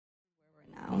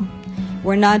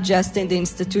We're not just in the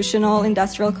institutional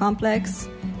industrial complex.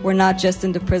 We're not just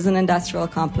in the prison industrial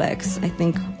complex. I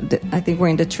think we're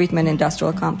in the treatment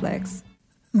industrial complex.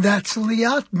 That's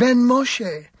Liat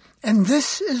Ben-Moshe, and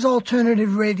this is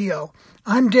Alternative Radio.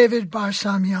 I'm David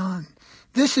Barsamian.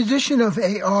 This edition of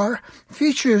AR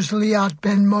features Liat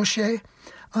Ben-Moshe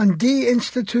on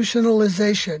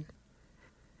deinstitutionalization.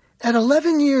 At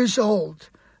 11 years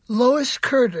old, Lois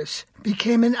Curtis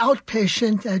became an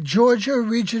outpatient at Georgia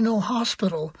Regional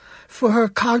Hospital for her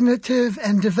cognitive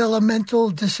and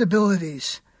developmental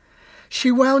disabilities.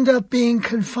 She wound up being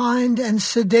confined and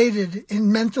sedated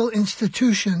in mental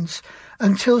institutions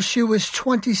until she was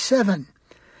 27,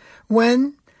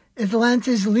 when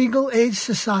Atlanta's Legal Aid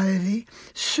Society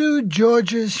sued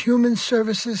Georgia's Human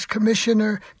Services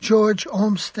Commissioner George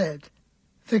Olmstead.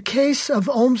 The case of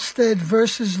Olmstead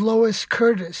versus Lois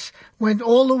Curtis went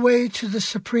all the way to the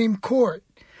Supreme Court,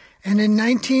 and in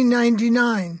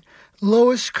 1999,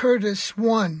 Lois Curtis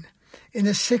won in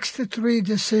a 6-3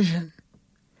 decision.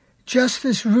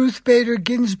 Justice Ruth Bader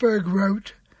Ginsburg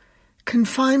wrote,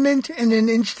 "Confinement in an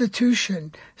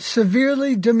institution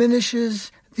severely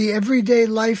diminishes the everyday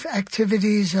life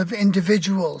activities of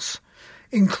individuals,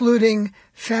 including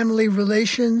family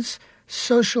relations,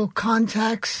 social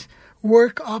contacts,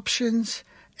 work options,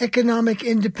 economic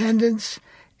independence,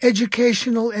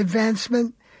 educational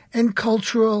advancement, and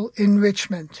cultural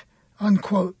enrichment,"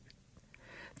 unquote.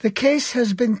 The case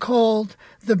has been called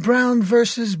the Brown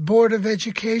versus Board of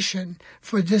Education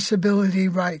for Disability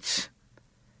Rights.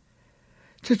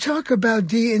 To talk about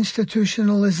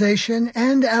deinstitutionalization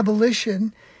and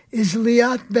abolition is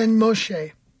Liat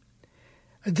Ben-Moshe.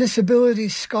 A disability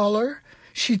scholar,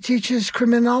 she teaches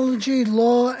criminology,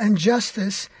 law, and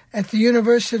justice at the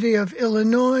University of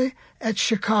Illinois at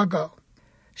Chicago.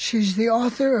 She's the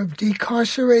author of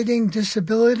Decarcerating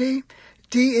Disability,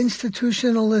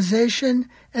 Deinstitutionalization,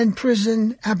 and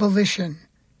Prison Abolition.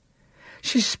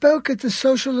 She spoke at the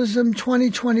Socialism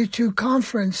 2022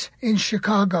 conference in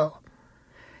Chicago.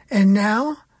 And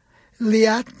now,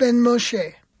 Liat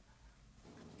Ben-Moshe.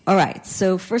 All right,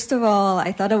 so first of all,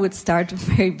 I thought I would start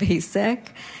very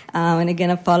basic. And again,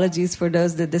 apologies for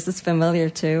those that this is familiar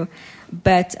to.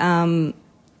 But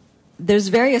there's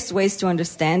various ways to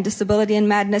understand disability and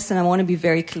madness, and I want to be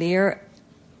very clear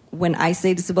when I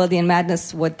say disability and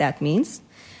madness, what that means.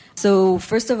 So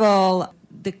first of all,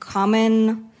 the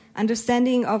common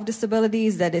understanding of disability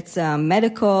is that it's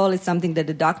medical, it's something that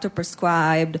the doctor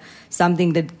prescribed,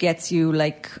 something that gets you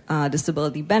like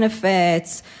disability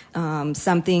benefits,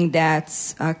 something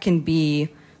that can be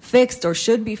fixed or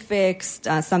should be fixed,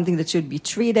 something that should be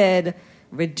treated,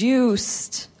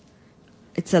 reduced.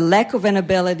 It's a lack of an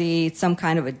ability, it's some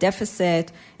kind of a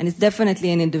deficit, and it's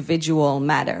definitely an individual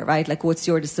matter, right? Like, what's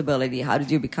your disability? How did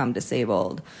you become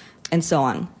disabled? And so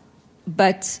on.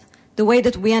 But the way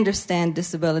that we understand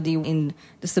disability in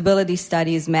disability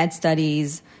studies, med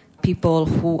studies, people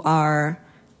who are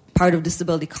part of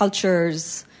disability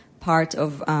cultures, part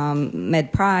of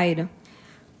med pride,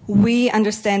 we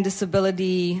understand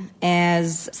disability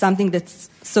as something that's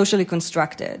socially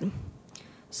constructed.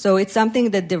 So it's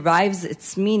something that derives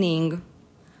its meaning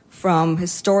from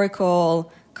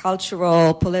historical,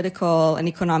 cultural, political, and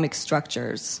economic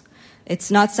structures.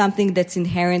 It's not something that's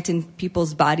inherent in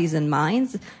people's bodies and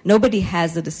minds. Nobody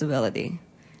has a disability.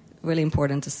 Really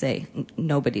important to say.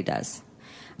 Nobody does.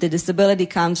 The disability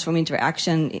comes from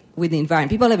interaction with the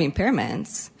environment. People have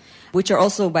impairments, which are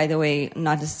also, by the way,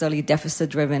 not necessarily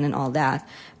deficit-driven and all that.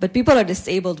 But people are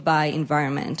disabled by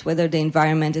environment, whether the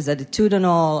environment is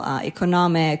attitudinal,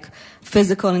 economic,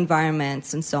 physical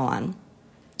environments, and so on.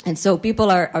 And so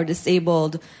people are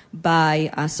disabled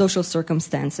by social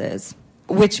circumstances,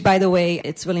 which, by the way,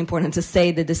 it's really important to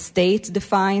say that the state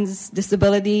defines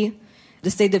disability. The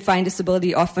state defines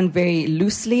disability often very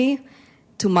loosely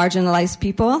to marginalize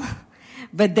people,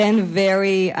 but then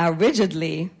very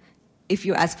rigidly if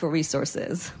you ask for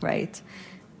resources, right?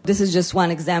 This is just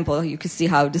one example. You can see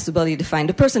how disability defined.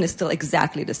 The person is still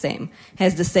exactly the same,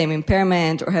 has the same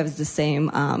impairment or has the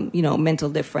same, mental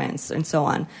difference and so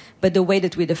on. But the way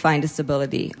that we define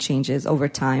disability changes over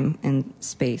time and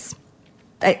space.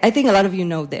 I think a lot of you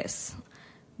know this,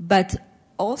 but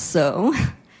also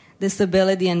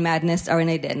disability and madness are an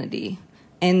identity,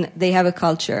 and they have a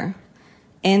culture.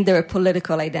 And they're a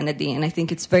political identity, and I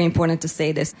think it's very important to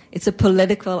say this. It's a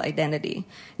political identity.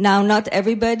 Now, not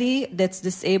everybody that's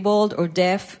disabled or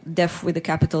deaf with a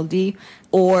capital D,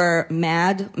 or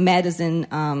mad as in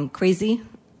crazy,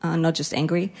 not just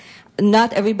angry.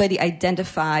 Not everybody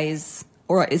identifies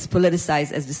or is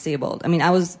politicized as disabled. I mean,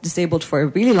 I was disabled for a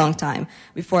really long time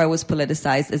before I was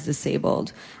politicized as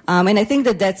disabled. And I think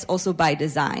that that's also by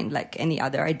design, like any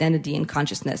other identity and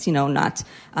consciousness. You know, not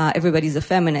everybody's a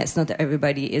feminist, not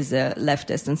everybody is a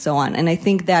leftist, and so on. And I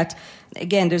think that,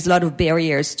 again, there's a lot of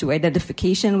barriers to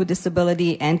identification with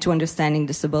disability and to understanding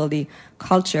disability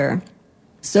culture.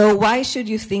 So why should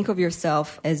you think of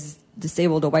yourself as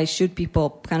disabled, or why should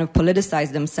people kind of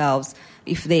politicize themselves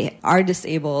if they are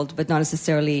disabled, but not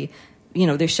necessarily, you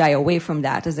know, they shy away from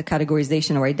that as a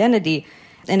categorization or identity?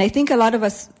 And I think a lot of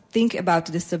us think about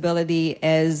disability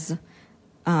as,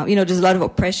 you know, there's a lot of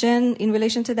oppression in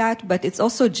relation to that, but it's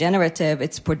also generative,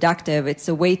 it's productive, it's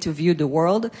a way to view the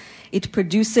world. It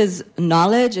produces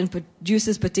knowledge and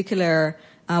produces particular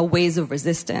ways of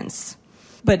resistance.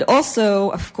 But also,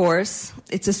 of course,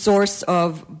 it's a source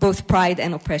of both pride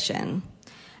and oppression.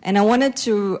 And I wanted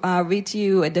to read to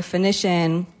you a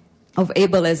definition of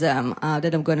ableism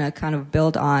that I'm going to kind of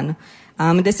build on.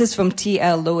 This is from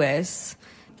T.L. Lewis.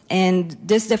 And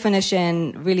this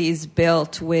definition really is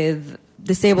built with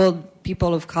disabled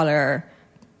people of color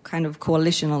kind of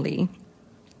coalitionally.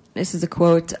 This is a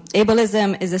quote.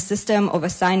 Ableism is a system of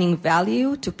assigning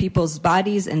value to people's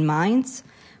bodies and minds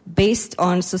based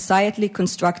on societally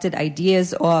constructed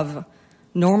ideas of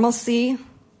normalcy,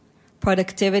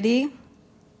 productivity,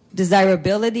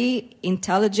 desirability,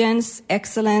 intelligence,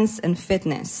 excellence, and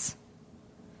fitness.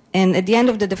 And at the end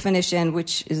of the definition,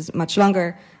 which is much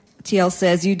longer, TL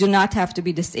says, you do not have to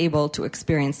be disabled to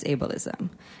experience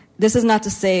ableism. This is not to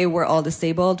say we're all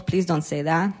disabled. Please don't say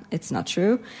that. It's not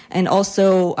true. And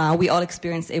also, we all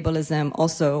experience ableism.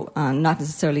 Also, not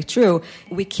necessarily true.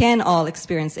 We can all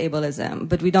experience ableism,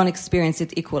 but we don't experience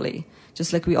it equally,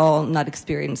 just like we all not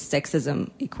experience sexism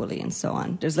equally and so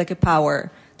on. There's like a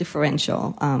power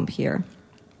differential here.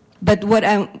 But what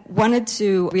I wanted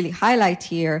to really highlight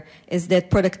here is that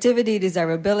productivity,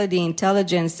 desirability,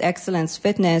 intelligence, excellence,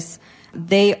 fitness,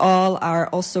 they all are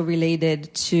also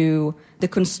related to the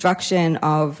construction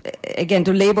of, again,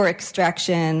 to labor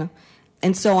extraction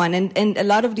and so on. And a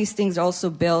lot of these things are also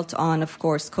built on, of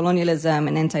course, colonialism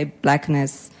and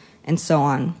anti-blackness and so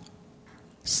on.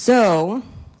 So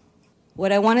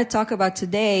what I want to talk about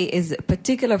today is a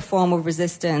particular form of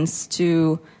resistance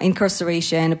to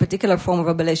incarceration, a particular form of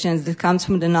abolition that comes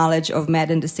from the knowledge of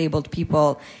mad and disabled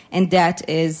people, and that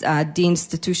is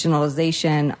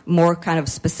deinstitutionalization, more kind of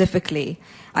specifically.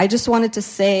 I just wanted to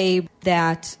say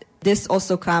that this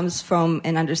also comes from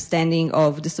an understanding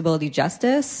of disability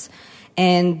justice,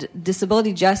 and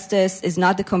disability justice is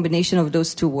not the combination of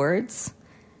those two words,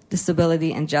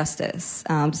 disability and justice.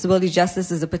 Disability justice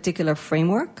is a particular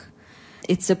framework.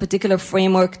 It's a particular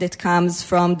framework that comes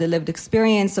from the lived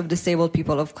experience of disabled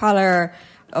people of color,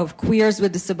 of queers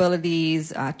with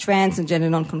disabilities, trans and gender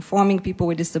nonconforming people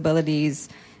with disabilities,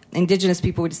 indigenous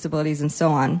people with disabilities, and so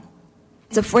on.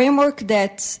 It's a framework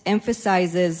that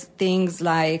emphasizes things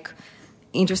like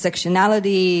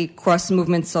intersectionality,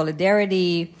 cross-movement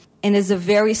solidarity, and is a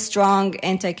very strong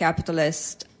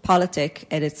anti-capitalist politic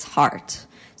at its heart.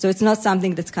 So it's not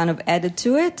something that's kind of added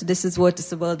to it. This is what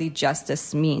disability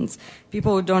justice means.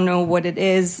 People who don't know what it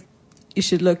is, you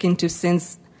should look into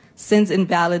Sin's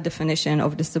invalid definition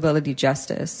of disability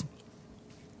justice.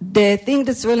 The thing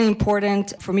that's really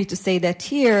important for me to say that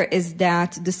here is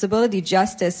that disability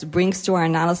justice brings to our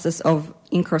analysis of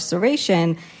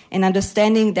incarceration an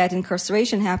understanding that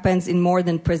incarceration happens in more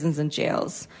than prisons and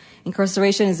jails.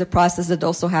 Incarceration is a process that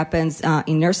also happens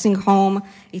in nursing home.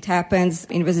 It happens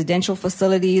in residential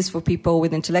facilities for people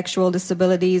with intellectual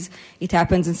disabilities. It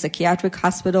happens in psychiatric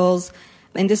hospitals.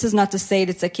 And this is not to say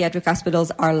that psychiatric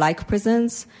hospitals are like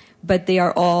prisons, but they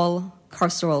are all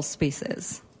carceral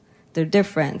spaces. They're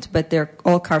different, but they're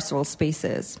all carceral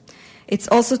spaces. It's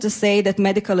also to say that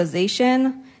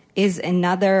medicalization is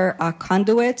another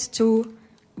conduit to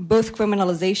both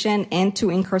criminalization and to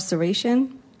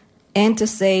incarceration, and to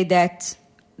say that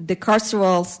the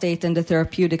carceral state and the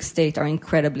therapeutic state are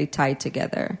incredibly tied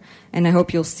together. And I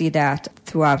hope you'll see that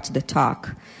throughout the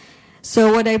talk.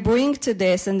 So what I bring to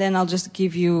this, and then I'll just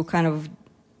give you kind of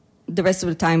the rest of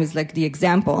the time is like the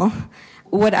example.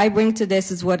 What I bring to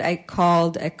this is what I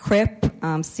called a CRIP,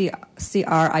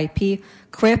 C-R-I-P,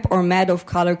 CRIP or Mad of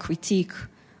Color critique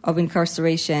of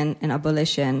incarceration and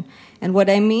abolition. And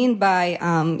what I mean by,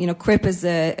 CRIP is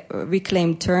a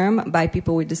reclaimed term by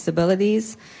people with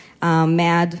disabilities.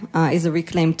 MAD is a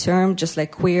reclaimed term, just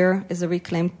like queer is a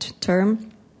reclaimed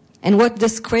term. And what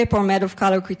this CRIP or Mad of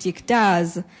Color critique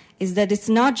does is that it's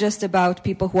not just about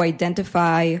people who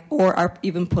identify or are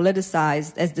even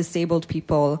politicized as disabled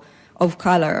people of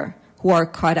color who are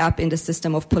caught up in the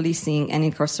system of policing and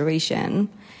incarceration,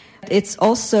 It's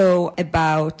also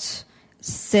about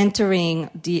centering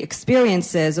the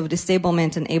experiences of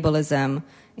disablement and ableism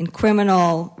in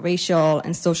criminal, racial,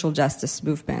 and social justice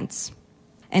movements.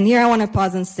 And here I want to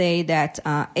pause and say that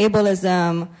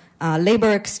ableism,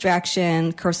 labor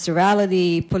extraction,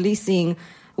 carcerality, policing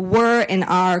were and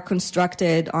are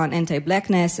constructed on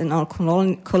anti-blackness and on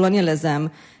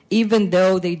colonialism, even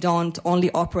though they don't only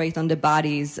operate on the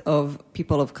bodies of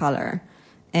people of color.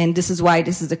 And this is why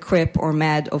this is a crip or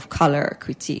mad of color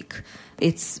critique.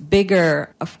 It's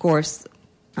bigger, of course,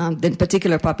 than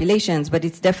particular populations, but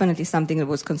it's definitely something that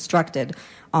was constructed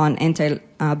on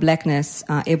anti-blackness,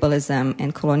 ableism,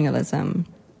 and colonialism.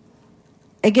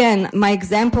 Again, my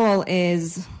example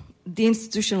is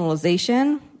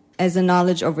deinstitutionalization as a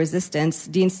knowledge of resistance,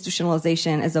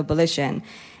 deinstitutionalization as abolition.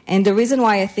 And the reason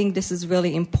why I think this is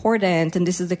really important, and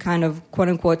this is the kind of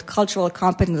quote-unquote cultural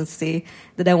competency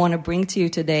that I want to bring to you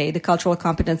today, the cultural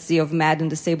competency of mad and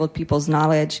disabled people's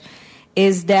knowledge,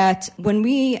 is that when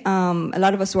we, a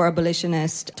lot of us who are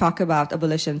abolitionists, talk about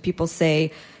abolition, people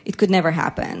say it could never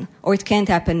happen, or it can't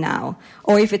happen now,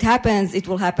 or if it happens, it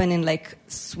will happen in like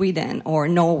Sweden or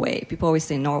Norway. People always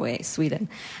say Norway, Sweden.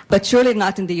 But surely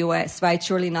not in the US, right?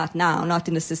 Surely not now, not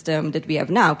in the system that we have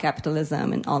now,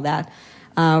 capitalism and all that,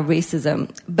 racism.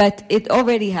 But it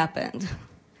already happened.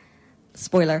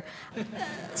 Spoiler.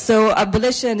 So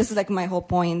abolition, this is like my whole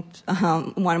point,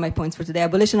 one of my points for today.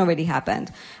 Abolition already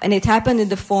happened. And it happened in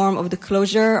the form of the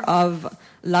closure of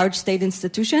large state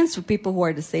institutions for people who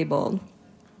are disabled.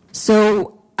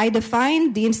 So I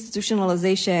define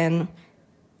deinstitutionalization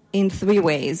in three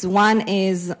ways. One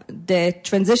is the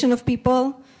transition of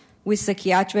people with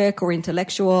psychiatric or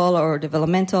intellectual or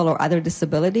developmental or other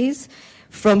disabilities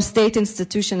from state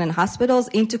institutions and hospitals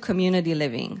into community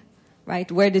living. Right?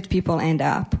 Where did people end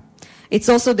up? It's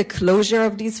also the closure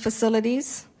of these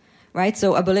facilities, right?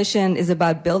 So abolition is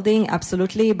about building,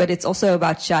 absolutely, but it's also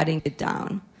about shutting it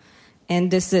down.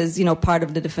 And this is, part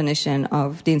of the definition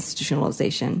of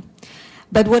deinstitutionalization.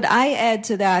 But what I add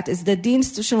to that is that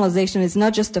deinstitutionalization is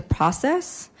not just a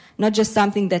process, not just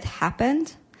something that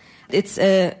happened. It's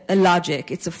a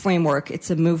logic, it's a framework, it's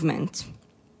a movement.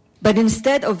 But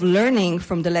instead of learning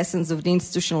from the lessons of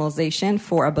deinstitutionalization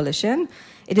for abolition,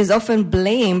 it is often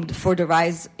blamed for the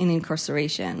rise in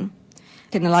incarceration.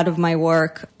 In a lot of my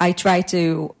work, I try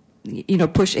to,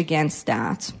 push against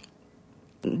that.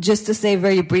 Just to say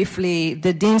very briefly,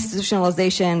 the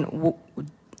deinstitutionalization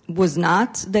was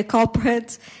not the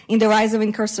culprit in the rise of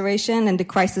incarceration and the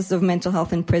crisis of mental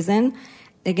health in prison.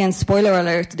 Again, spoiler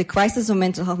alert, the crisis of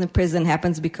mental health in prison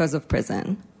happens because of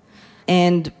prison.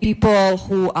 And people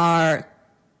who are,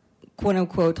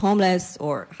 quote-unquote, homeless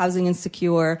or housing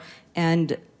insecure,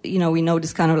 and, we know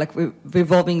this kind of like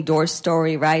revolving door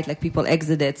story, right? Like people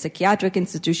exited psychiatric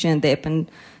institution, they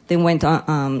went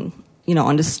on,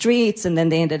 on the streets, and then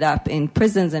they ended up in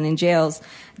prisons and in jails.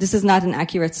 This is not an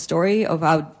accurate story of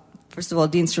how, first of all,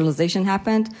 deinstitutionalization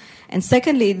happened. And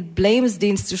secondly, it blames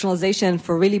deinstitutionalization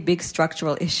for really big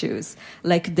structural issues,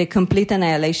 like the complete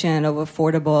annihilation of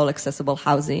affordable, accessible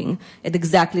housing at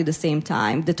exactly the same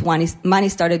time that money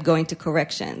started going to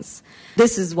corrections.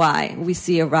 This is why we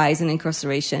see a rise in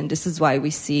incarceration. This is why we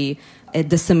see a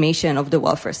decimation of the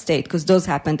welfare state, because those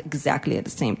happened exactly at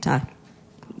the same time.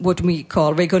 What we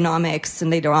call Reaganomics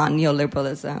and later on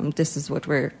neoliberalism, this is what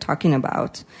we're talking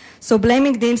about. So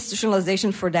blaming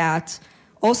deinstitutionalization for that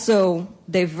also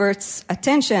diverts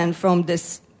attention from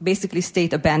this basically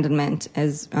state abandonment,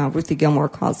 as Ruthie Gilmore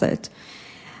calls it.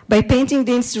 By painting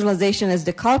deinstitutionalization as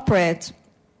the culprit,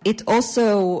 it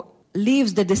also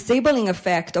leaves the disabling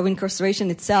effect of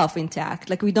incarceration itself intact.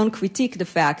 Like, we don't critique the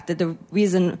fact that the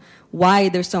reason why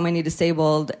there's so many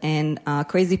disabled and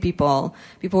crazy people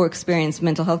who experience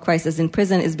mental health crisis in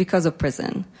prison is because of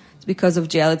prison. It's because of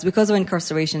jail. It's because of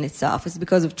incarceration itself. It's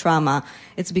because of trauma.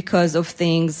 It's because of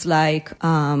things like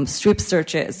strip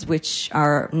searches, which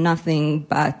are nothing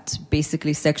but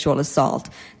basically sexual assault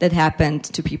that happened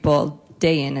to people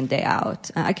day in and day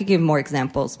out. I could give more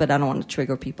examples, but I don't want to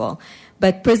trigger people.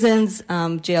 But prisons,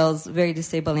 jails, very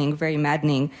disabling, very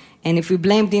maddening. And if we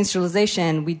blame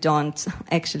deinstitutionalization, we don't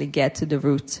actually get to the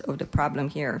root of the problem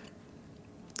here.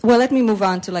 Well, let me move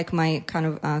on to like my kind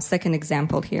of second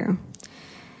example here.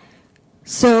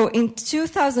 So in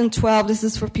 2012, this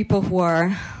is for people who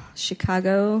are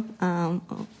Chicago,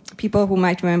 people who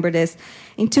might remember this.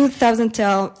 In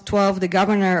 2012, the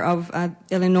governor of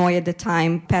Illinois at the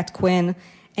time, Pat Quinn,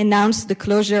 announced the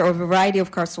closure of a variety of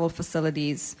carceral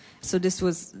facilities. So this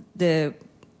was the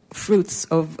fruits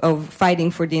of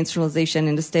fighting for deinstitutionalization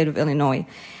in the state of Illinois.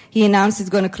 He announced he's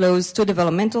going to close 2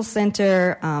 developmental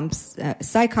center,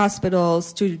 psych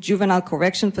hospitals, 2 juvenile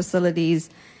correction facilities,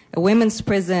 women's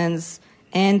prisons,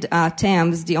 and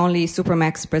Thames, the only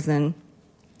supermax prison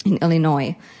in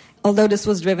Illinois. Although this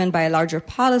was driven by a larger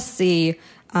policy,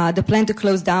 the plan to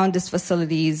close down these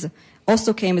facilities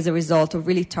also came as a result of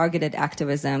really targeted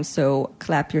activism. So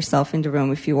clap yourself in the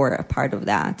room if you were a part of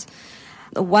that.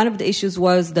 One of the issues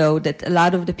was, though, that a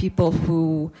lot of the people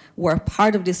who were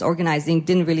part of this organizing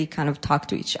didn't really kind of talk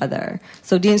to each other.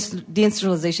 So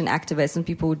deinstitutionalization activists and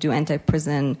people who do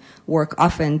anti-prison work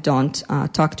often don't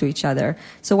talk to each other.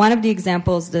 So one of the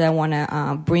examples that I want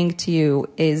to bring to you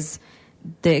is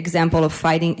the example of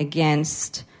fighting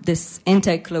against this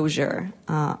anti-closure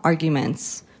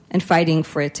arguments and fighting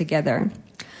for it together.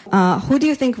 Who do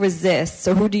you think resists,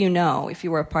 or who do you know if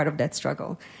you were a part of that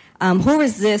struggle? Who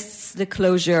resists the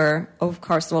closure of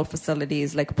carceral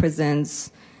facilities like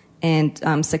prisons and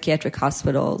psychiatric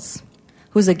hospitals?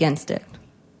 Who's against it?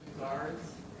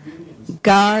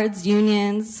 Guards,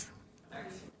 unions,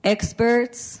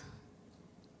 experts,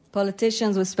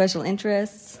 politicians with special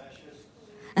interests,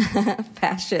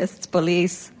 fascists,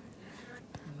 police.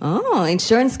 Oh,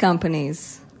 insurance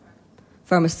companies,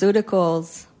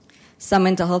 pharmaceuticals, some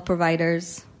mental health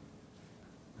providers.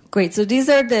 Great. So these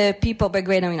are the people, by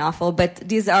great I mean awful, but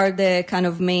these are the kind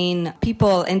of main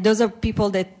people, and those are people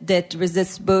that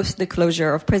resist both the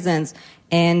closure of prisons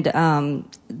and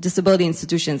disability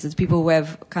institutions. It's people who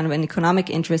have kind of an economic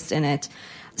interest in it.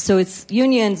 So it's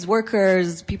unions,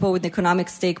 workers, people with economic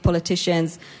stake,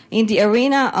 politicians. In the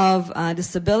arena of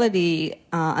disability,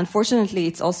 unfortunately,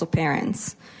 it's also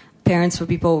parents. Parents for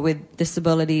people with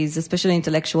disabilities, especially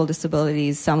intellectual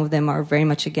disabilities. Some of them are very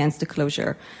much against the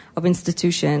closure of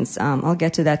institutions. I'll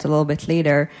get to that a little bit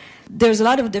later. There's a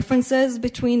lot of differences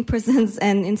between prisons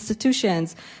and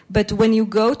institutions, but when you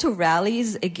go to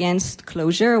rallies against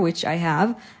closure, which I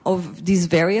have, of these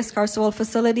various carceral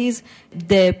facilities,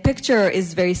 the picture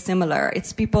is very similar.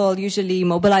 It's people usually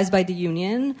mobilized by the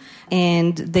union,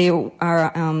 and they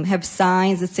are have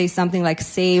signs that say something like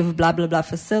 "Save blah blah blah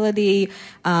facility,"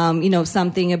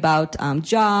 something about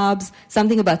jobs,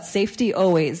 something about safety.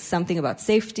 Always something about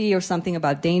safety or something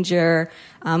about danger.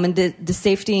 And the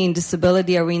safety in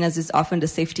disability arenas is often the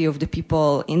safety of the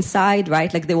people inside,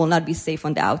 right? Like they will not be safe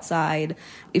on the outside.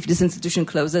 If this institution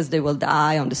closes, they will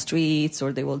die on the streets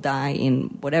or they will die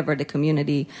in whatever the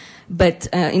community. But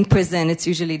in prison, it's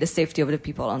usually the safety of the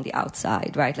people on the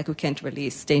outside, right? Like we can't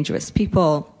release dangerous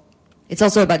people. It's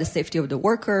also about the safety of the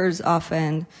workers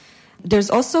often.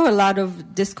 There's also a lot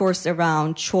of discourse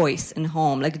around choice in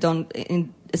home, like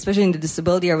especially in the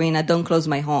disability arena, don't close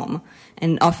my home.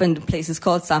 And often the place is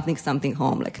called something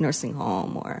home, like nursing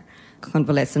home or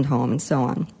convalescent home and so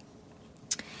on.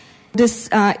 This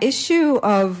issue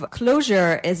of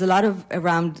closure is a lot of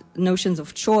around notions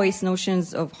of choice,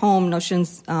 notions of home,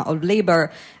 notions of labor,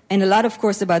 and a lot, of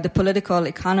course, about the political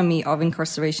economy of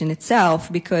incarceration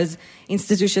itself, because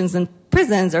institutions and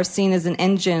prisons are seen as an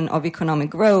engine of economic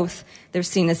growth. They're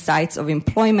seen as sites of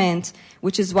employment,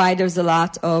 which is why there's a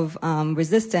lot of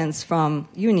resistance from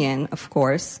union, of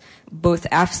course, both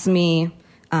AFSCME,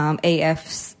 AFSCME,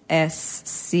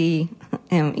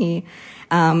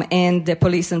 and the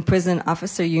Police and Prison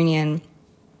Officer Union.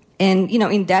 And,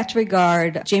 in that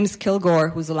regard, James Kilgore,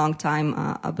 who's a longtime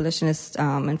abolitionist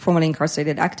and formerly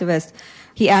incarcerated activist,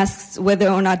 he asks whether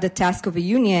or not the task of a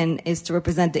union is to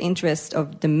represent the interest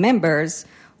of the members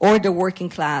or the working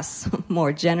class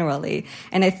more generally.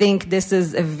 And I think this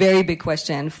is a very big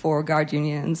question for guard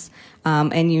unions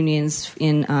and unions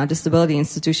in disability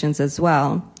institutions as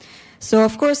well. So,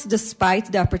 of course,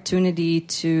 despite the opportunity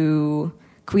to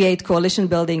create coalition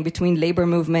building between labor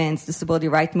movements, disability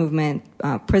right movement,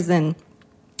 prison,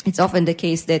 it's often the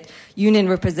case that union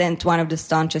represent one of the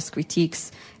staunchest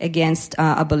critiques against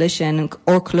abolition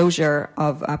or closure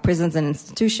of prisons and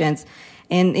institutions.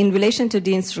 And in relation to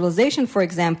deinstitutionalization, for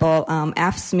example,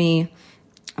 AFSCME,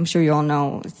 I'm sure you all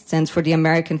know, it stands for the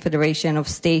American Federation of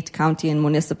State, County, and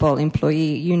Municipal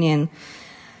Employee Union.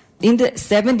 In the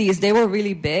 70s, they were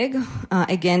really big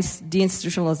against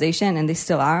deinstitutionalization, and they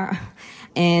still are.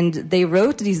 And they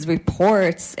wrote these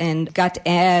reports and got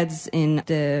ads in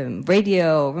the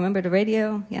radio. Remember the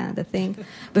radio? Yeah, the thing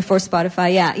before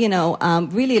Spotify. Yeah,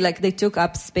 really like they took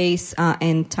up space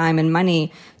and time and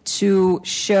money to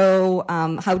show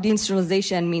how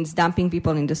deinstitutionalization means dumping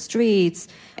people in the streets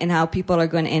and how people are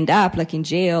going to end up like in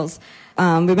jails.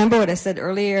 Remember what I said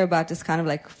earlier about this kind of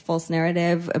like false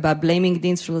narrative about blaming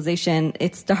deinstitutionalization?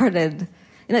 It started...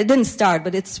 it didn't start,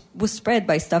 but it was spread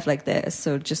by stuff like this,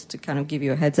 so just to kind of give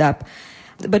you a heads up.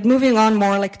 But moving on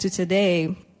more like to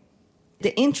today,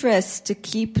 the interest to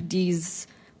keep these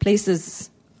places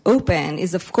open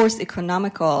is, of course,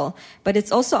 economical, but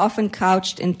it's also often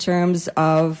couched in terms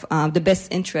of the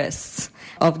best interests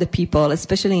of the people,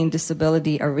 especially in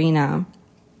disability arena,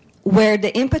 where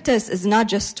the impetus is not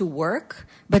just to work,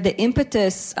 but the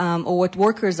impetus or what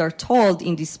workers are told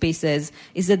in these spaces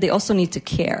is that they also need to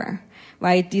care,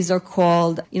 right? These are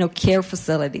called, care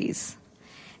facilities.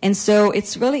 And so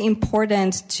it's really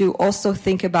important to also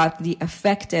think about the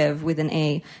effective, with an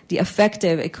A, the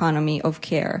effective economy of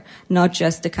care, not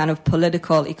just the kind of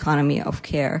political economy of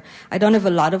care. I don't have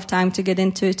a lot of time to get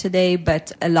into it today,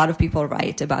 but a lot of people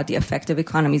write about the effective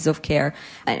economies of care.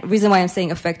 And the reason why I'm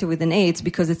saying effective with an A, it's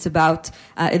because it's about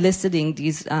eliciting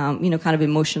these, kind of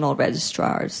emotional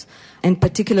registrars, and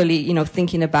particularly,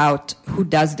 thinking about who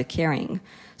does the caring.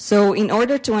 So in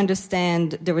order to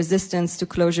understand the resistance to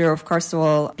closure of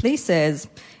carceral places,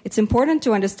 it's important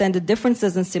to understand the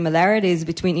differences and similarities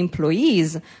between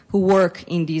employees who work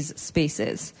in these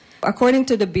spaces. According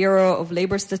to the Bureau of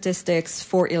Labor Statistics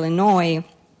for Illinois,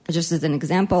 just as an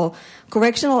example,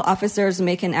 correctional officers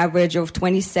make an average of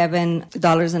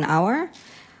 $27 an hour,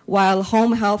 while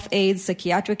home health aides,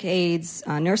 psychiatric aides,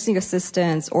 nursing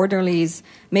assistants, orderlies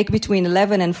make between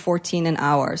 $11 and $14 an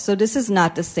hour. So this is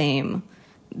not the same.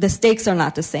 The stakes are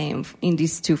not the same in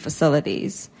these two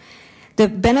facilities. The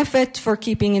benefit for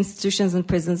keeping institutions and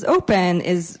prisons open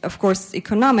is, of course,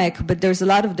 economic, but there's a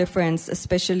lot of difference,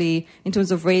 especially in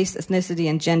terms of race, ethnicity,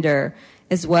 and gender,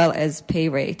 as well as pay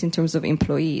rate in terms of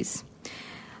employees.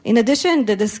 In addition,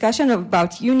 the discussion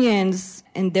about unions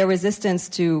and their resistance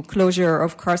to closure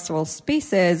of carceral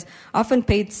spaces often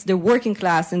paints the working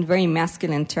class in very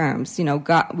masculine terms.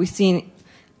 We've seen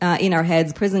in our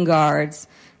heads prison guards,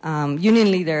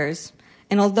 union leaders.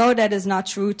 And although that is not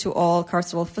true to all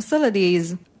carceral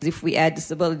facilities, if we add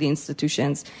disability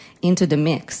institutions into the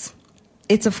mix,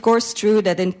 it's of course true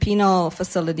that in penal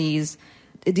facilities,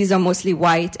 these are mostly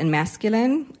white and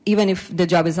masculine. Even if the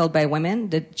job is held by women,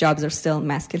 the jobs are still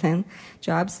masculine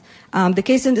jobs. The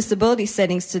case in disability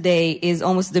settings today is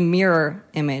almost the mirror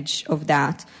image of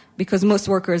that, because most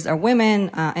workers are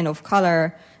women and of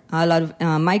color, a lot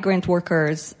of migrant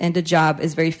workers, and the job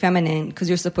is very feminine because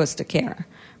you're supposed to care,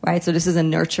 right? So this is a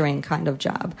nurturing kind of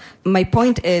job. My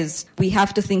point is we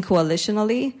have to think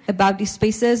coalitionally about these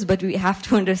spaces, but we have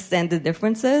to understand the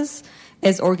differences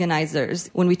as organizers.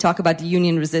 When we talk about the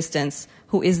union resistance,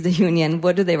 who is the union?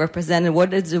 What do they represent? And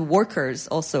what is the workers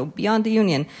also beyond the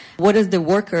union? What is the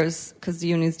workers? Because the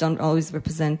unions don't always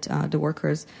represent the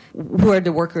workers. Who are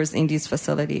the workers in these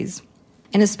facilities?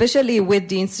 And especially with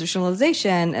the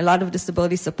institutionalization, a lot of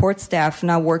disability support staff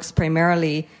now works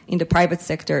primarily in the private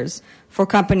sectors for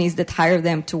companies that hire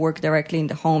them to work directly in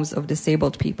the homes of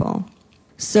disabled people.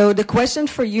 So the question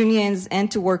for unions and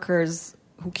to workers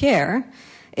who care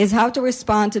is how to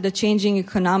respond to the changing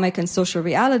economic and social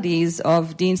realities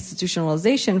of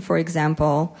deinstitutionalization, for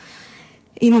example,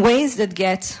 in ways that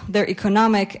get their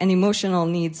economic and emotional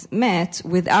needs met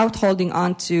without holding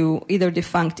on to either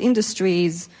defunct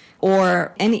industries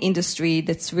or any industry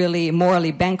that's really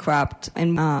morally bankrupt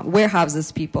and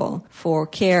warehouses people for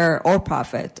care or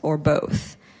profit or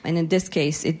both. And in this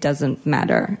case, it doesn't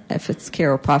matter if it's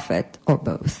care or profit or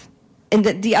both. And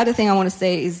the other thing I want to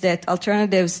say is that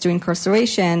alternatives to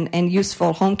incarceration and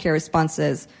useful home care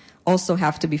responses also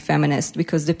have to be feminist,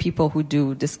 because the people who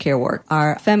do this care work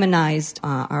are feminized,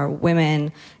 are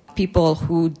women. People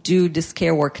who do this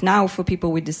care work now for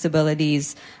people with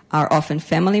disabilities are often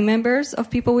family members of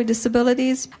people with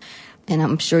disabilities. And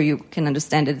I'm sure you can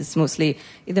understand that it's mostly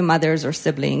either mothers or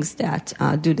siblings that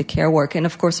do the care work, and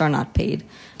of course are not paid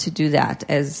to do that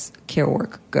as care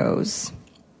work goes.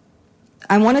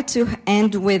 I wanted to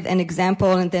end with an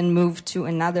example and then move to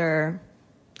another,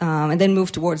 and then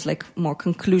move towards like more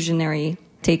conclusionary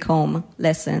take-home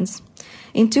lessons.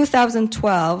 In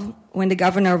 2012, when the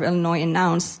governor of Illinois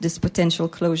announced this potential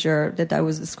closure that I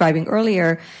was describing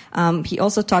earlier, he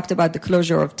also talked about the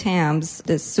closure of TAMS,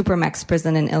 the Supermax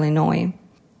prison in Illinois.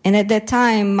 And at that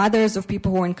time, mothers of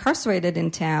people who were incarcerated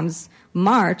in TAMS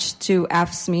marched to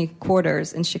AFSCME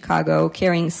quarters in Chicago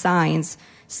carrying signs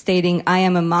stating, "I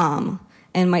am a mom,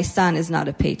 and my son is not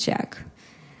a paycheck."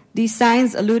 These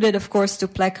signs alluded, of course, to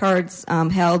placards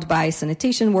held by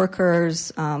sanitation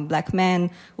workers, black men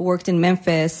who worked in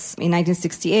Memphis in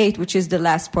 1968, which is the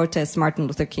last protest Martin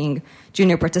Luther King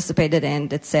Jr. participated in,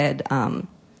 that said,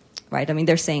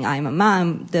 they're saying, "I am a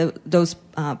mom." Those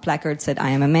placards said,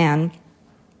 "I am a man."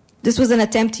 This was an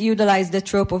attempt to utilize the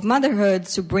trope of motherhood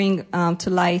to bring to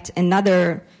light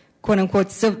another, quote-unquote,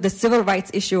 the civil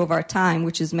rights issue of our time,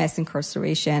 which is mass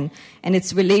incarceration, and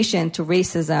its relation to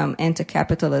racism and to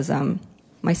capitalism.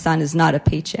 My son is not a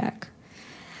paycheck.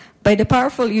 By the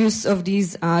powerful use of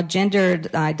these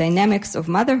gendered dynamics of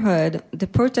motherhood, the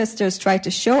protesters tried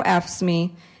to show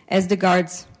AFSCME, as the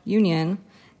guards union,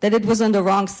 that it was on the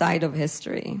wrong side of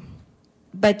history.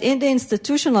 But in the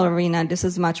institutional arena, this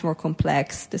is much more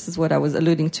complex. This is what I was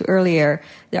alluding to earlier.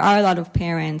 There are a lot of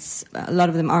parents, a lot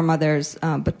of them are mothers,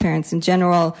 but parents in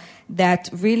general, that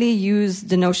really use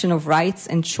the notion of rights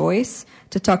and choice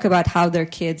to talk about how their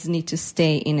kids need to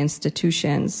stay in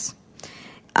institutions.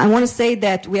 I want to say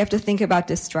that we have to think about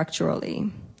this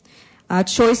structurally.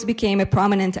 Choice became a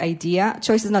prominent idea.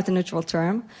 Choice is not a neutral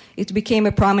term. It became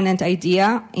a prominent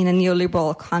idea in a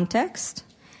neoliberal context.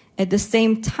 At the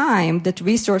same time that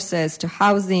resources to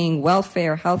housing,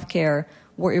 welfare, healthcare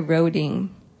were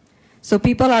eroding. So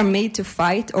people are made to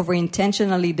fight over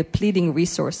intentionally depleting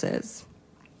resources.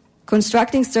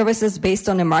 Constructing services based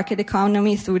on a market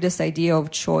economy through this idea of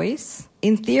choice,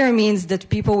 in theory, means that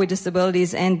people with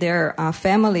disabilities and their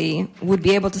family would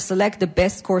be able to select the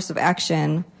best course of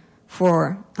action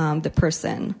for the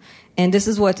person. And this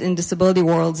is what in disability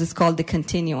worlds is called the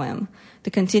continuum.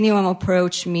 The continuum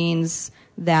approach means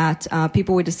that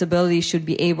people with disabilities should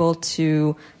be able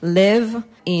to live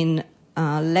in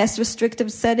less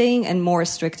restrictive setting and more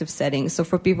restrictive settings. So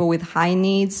for people with high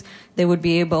needs, they would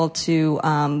be able to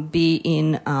be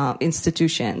in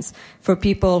institutions. For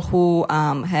people who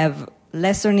have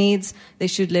lesser needs, they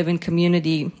should live in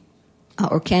community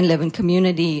or can live in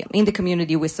the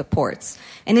community with supports.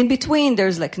 And in between,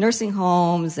 there's like nursing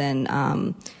homes and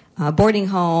boarding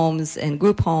homes and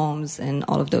group homes and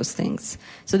all of those things.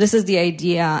 So this is the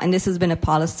idea, and this has been a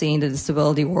policy in the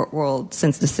disability world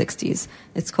since the 60s.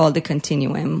 It's called the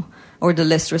continuum, or the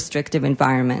least restrictive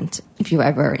environment, if you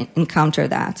ever encounter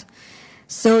that.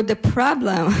 So the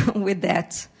problem with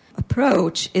that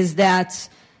approach is that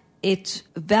it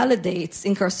validates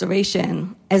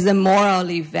incarceration as a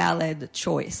morally valid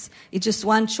choice. It's just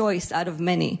one choice out of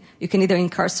many. You can either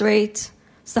incarcerate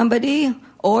somebody,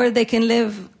 or they can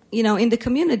live, in the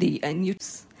community, and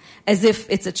as if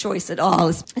it's a choice at all,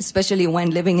 especially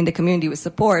when living in the community with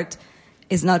support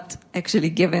is not actually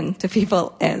given to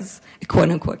people as a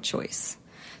quote-unquote choice.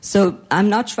 So I'm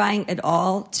not trying at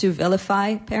all to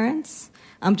vilify parents.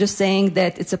 I'm just saying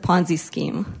that it's a Ponzi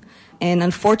scheme. And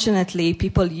unfortunately,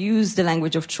 people use the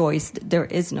language of choice. There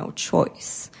is no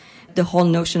choice. The whole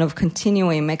notion of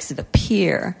continuing makes it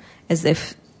appear as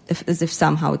if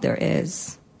somehow there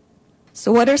is.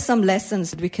 So what are some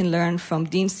lessons that we can learn from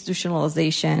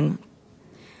deinstitutionalization?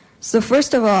 So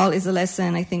first of all is a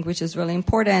lesson, I think, which is really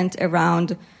important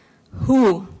around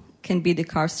who can be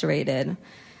decarcerated.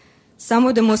 Some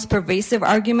of the most pervasive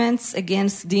arguments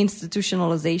against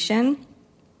deinstitutionalization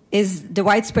is the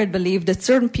widespread belief that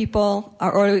certain people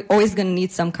are always going to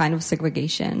need some kind of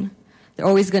segregation. They're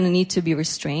always going to need to be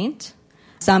restrained.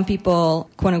 Some people,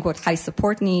 quote-unquote, high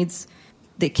support needs,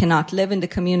 they cannot live in the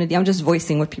community. I'm just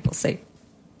voicing what people say.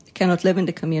 They cannot live in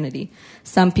the community.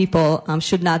 Some people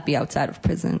should not be outside of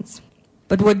prisons.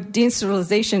 But what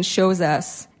deinstitutionalization shows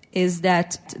us is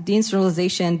that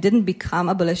deinstitutionalization didn't become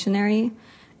abolitionary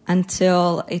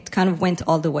until it kind of went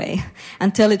all the way,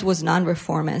 until it was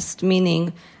non-reformist,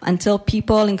 meaning until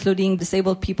people, including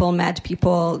disabled people, mad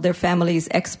people, their families,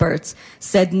 experts,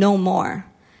 said no more.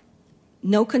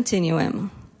 No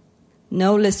continuum.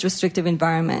 No less restrictive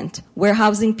environment.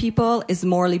 Warehousing people is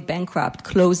morally bankrupt.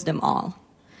 Close them all.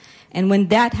 And when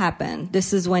that happened,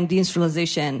 this is when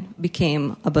deinstitutionalization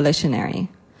became abolitionary.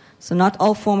 So not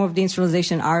all forms of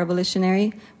deinstitutionalization are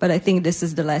abolitionary, but I think this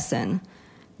is the lesson.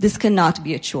 This cannot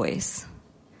be a choice.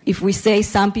 If we say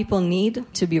some people need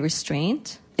to be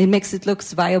restrained, it makes it look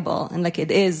viable and like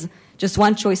it is just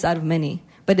one choice out of many,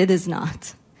 but it is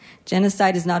not.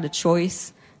 Genocide is not a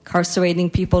choice. Incarcerating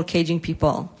people, caging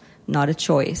people, not a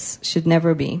choice. Should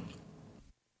never be.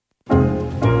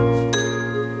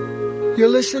 You're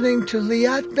listening to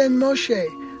Liat Ben-Moshe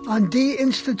on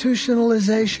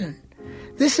deinstitutionalization.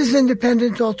 This is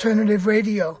Independent Alternative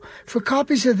Radio. For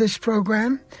copies of this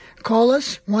program, call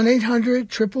us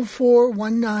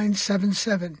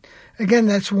 1-800-444-1977. Again,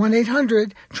 that's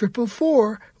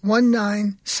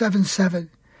 1-800-444-1977.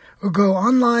 Or go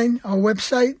online, our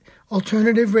website,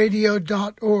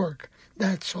 alternativeradio.org.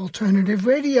 That's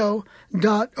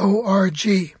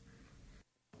alternativeradio.org.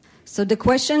 So the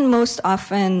question most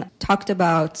often talked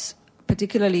about,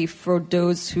 particularly for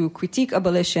those who critique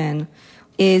abolition,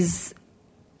 is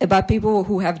about people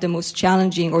who have the most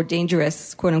challenging or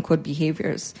dangerous, quote-unquote,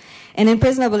 behaviors. And in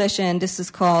prison abolition, this is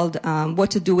called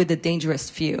what to do with the dangerous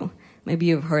few. Maybe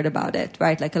you've heard about it,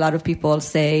 right? Like a lot of people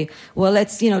say, well,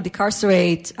 let's,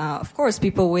 decarcerate, of course,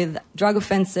 people with drug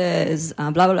offenses, blah,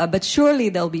 blah, blah. But surely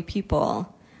there'll be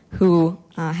people who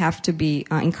have to be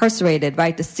incarcerated,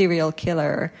 right? The serial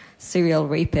killer, serial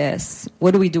rapists.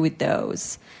 What do we do with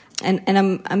those? And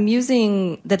I'm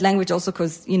using that language also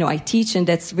because, I teach, and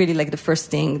that's really like the first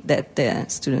thing that the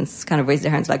students kind of raise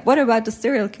their hands, like, what about the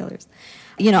serial killers?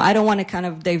 I don't want to kind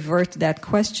of divert that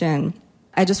question.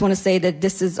 I just want to say that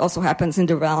this also happens in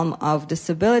the realm of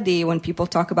disability when people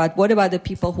talk about what about the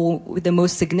people who with the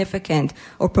most significant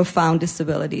or profound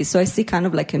disabilities. So I see kind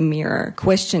of like a mirror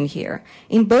question here.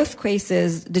 In both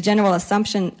cases, the general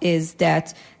assumption is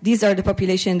that these are the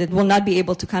population that will not be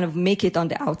able to kind of make it on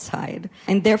the outside,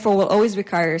 and therefore will always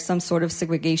require some sort of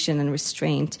segregation and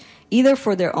restraint, either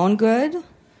for their own good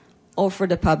or for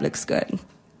the public's good.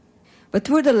 But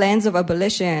through the lens of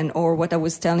abolition, or what I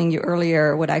was telling you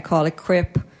earlier, what I call a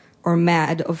CRIP or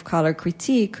MAD of color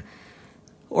critique,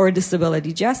 or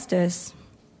disability justice,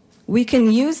 we can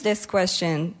use this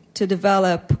question to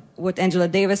develop what Angela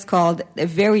Davis called a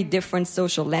very different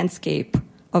social landscape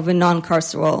of a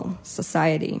non-carceral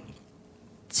society.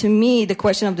 To me, the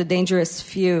question of the dangerous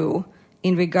few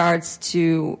in regards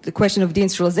to the question of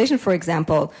deinstitutionalization, for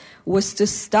example, was to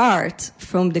start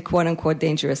from the quote-unquote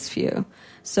dangerous few.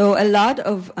 So a lot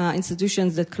of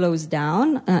institutions that closed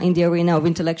down in the arena of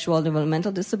intellectual and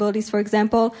developmental disabilities, for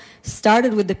example,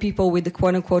 started with the people with the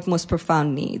quote-unquote most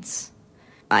profound needs.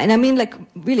 And I mean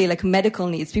really medical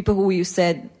needs, people who you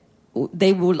said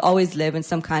they will always live in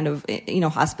some kind of,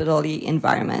 hospital-y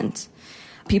environment.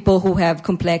 People who have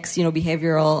complex,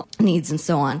 behavioral needs and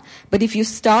so on. But if you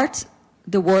start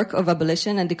the work of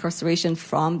abolition and decarceration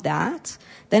from that,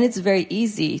 then it's very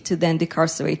easy to then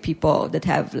decarcerate people that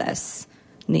have less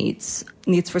needs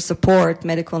for support,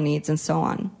 medical needs, and so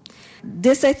on.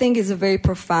 This, I think, is a very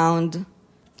profound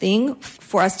thing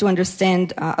for us to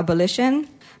understand abolition,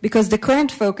 because the current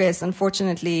focus,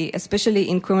 unfortunately, especially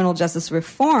in criminal justice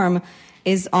reform,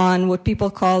 is on what people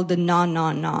call the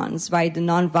non-nons, right? The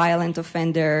non-violent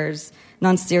offenders,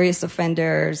 non-serious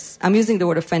offenders. I'm using the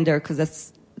word offender because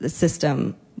that's the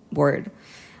system word.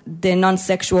 The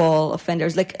non-sexual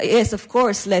offenders. Yes, of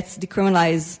course, let's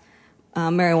decriminalize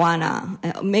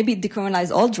marijuana, maybe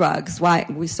decriminalize all drugs. Why?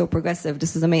 We're so progressive.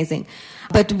 This is amazing.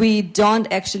 But we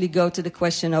don't actually go to the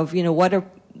question of,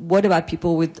 what about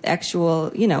people with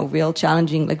actual, real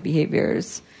challenging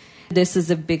behaviors? This is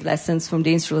a big lesson from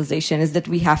deinstitutionalization, is that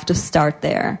we have to start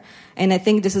there. And I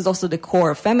think this is also the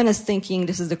core of feminist thinking.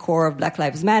 This is the core of Black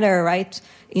Lives Matter, right?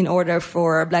 In order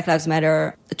for Black Lives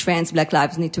Matter, trans Black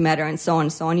lives need to matter, and so on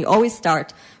and so on. You always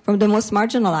start from the most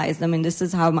marginalized. I mean, this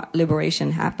is how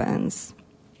liberation happens.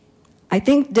 I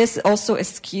think this also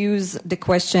eschews the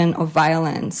question of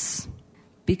violence,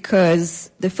 because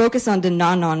the focus on the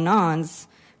non-nons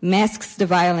masks the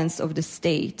violence of the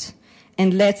state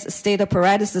and lets state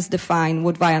apparatuses define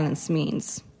what violence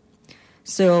means.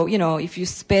 So, if you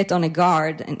spit on a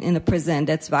guard in a prison,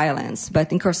 that's violence,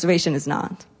 but incarceration is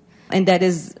not. And that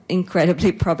is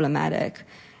incredibly problematic.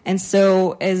 And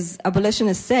so, as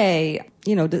abolitionists say,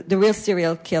 the real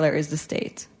serial killer is the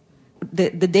state. The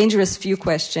dangerous few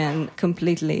question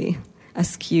completely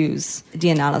eschews the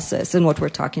analysis and what we're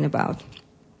talking about.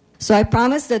 So I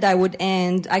promised that I would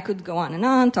end, I could go on and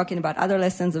on talking about other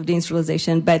lessons of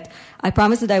deinstitutionalization, but I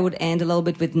promised that I would end a little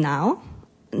bit with now.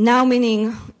 Now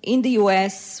meaning in the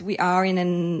US, we are in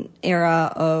an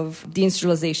era of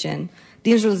deinstitutionalization.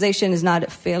 Deinstitutionalization is not a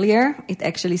failure. It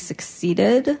actually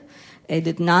succeeded. It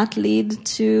did not lead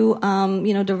to,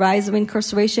 the rise of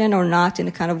incarceration, or not in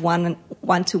a kind of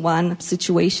one-to-one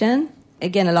situation.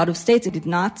 Again, a lot of states did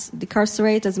not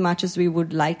decarcerate as much as we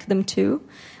would like them to.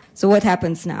 So what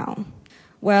happens now?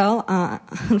 Well,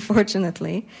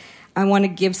 unfortunately, I want to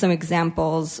give some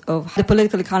examples of the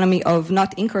political economy of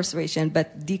not incarceration,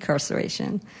 but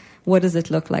decarceration. What does it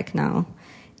look like now?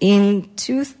 In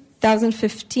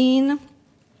 2015,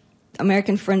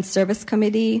 American Friends Service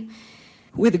Committee,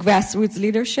 with grassroots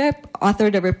leadership,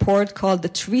 authored a report called The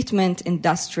Treatment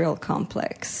Industrial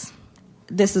Complex.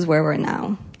 This is where we're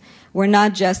now. We're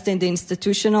not just in the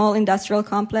institutional industrial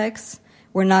complex.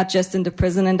 We're not just in the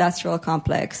prison industrial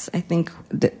complex. I think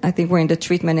we're in the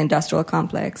treatment industrial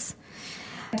complex.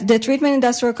 The treatment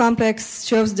industrial complex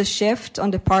shows the shift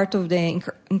on the part of the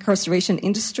incarceration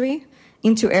industry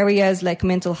into areas like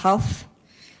mental health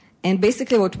and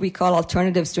basically what we call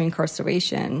alternatives to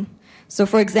incarceration. So,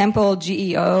 for example,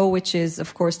 GEO, which is,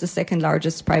 of course, the second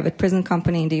largest private prison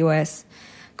company in the U.S.,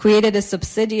 created a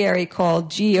subsidiary called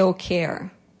GEO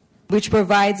Care, which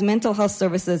provides mental health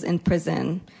services in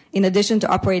prison, in addition to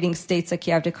operating state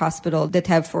psychiatric hospitals that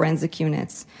have forensic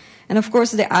units. And of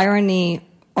course, the irony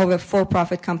of a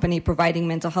for-profit company providing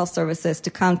mental health services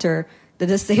to counter the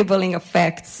disabling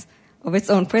effects of its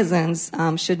own prisons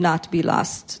should not be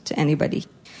lost to anybody.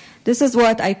 This is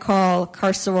what I call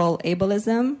carceral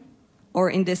ableism, or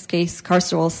in this case,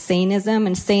 carceral saneism.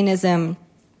 And saneism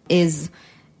is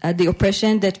the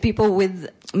oppression that people with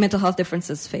mental health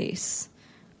differences face,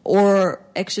 or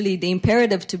actually the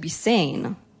imperative to be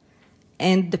sane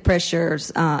and the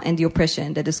pressures and the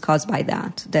oppression that is caused by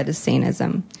that. That is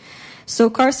saneism. So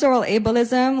carceral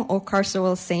ableism or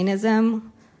carceral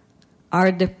saneism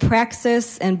are the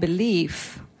praxis and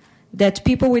belief that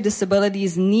people with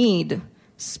disabilities need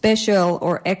special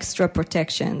or extra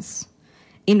protections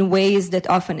in ways that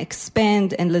often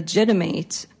expand and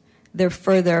legitimate their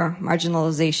further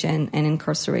marginalization and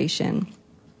incarceration.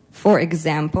 For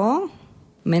example,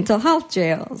 mental health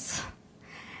jails.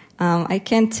 I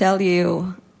can't tell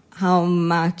you how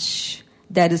much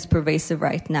that is pervasive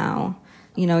right now.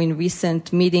 You know, in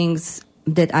recent meetings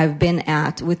that I've been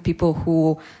at with people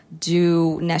who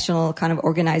do national kind of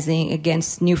organizing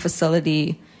against new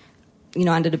facility, you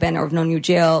know, under the banner of no new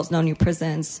jails, no new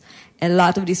prisons. A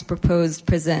lot of these proposed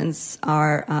prisons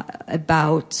are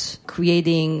about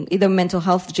creating either mental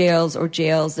health jails or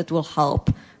jails that will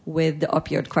help with the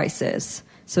opioid crisis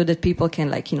so that people can,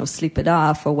 like, you know, sleep it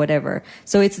off or whatever.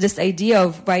 So it's this idea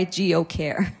of, right,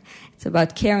 geo-care. It's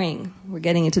about caring. We're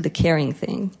getting into the caring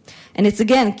thing. And it's,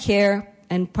 again, care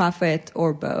and profit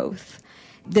or both.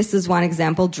 This is one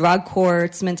example. Drug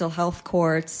courts, mental health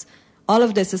courts. All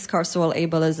of this is carceral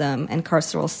ableism and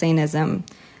carceral saneism.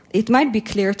 It might be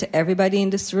clear to everybody in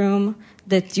this room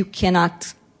that you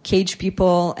cannot cage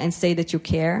people and say that you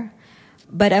care.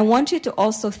 But I want you to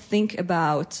also think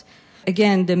about,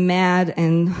 again, the mad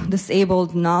and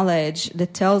disabled knowledge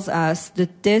that tells us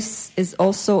that this is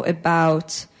also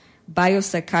about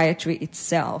biopsychiatry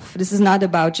itself. This is not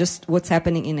about just what's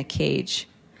happening in a cage.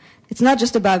 It's not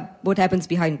just about what happens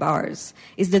behind bars.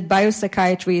 It's that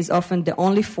biopsychiatry is often the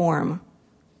only form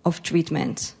of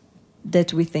treatment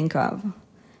that we think of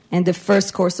and the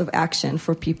first course of action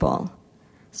for people.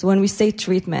 So when we say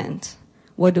treatment,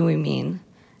 what do we mean?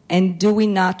 And do we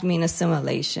not mean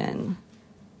assimilation?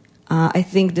 I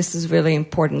think this is a really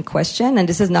important question, and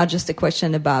this is not just a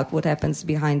question about what happens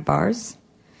behind bars.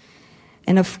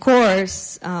 And of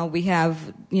course, we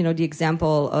have, you know, the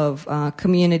example of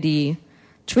community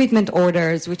treatment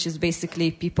orders, which is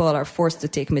basically people are forced to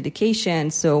take medication,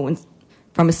 so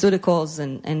pharmaceuticals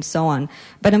and so on.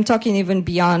 But I'm talking even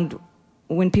beyond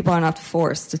when people are not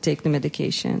forced to take the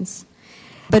medications.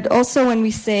 But also when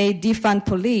we say defund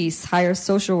police, hire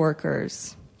social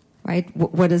workers, right?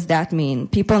 What does that mean?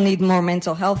 People need more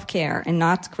mental health care and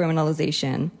not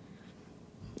criminalization.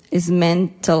 Is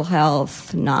mental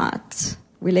health not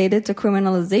related to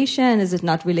criminalization? Is it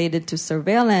not related to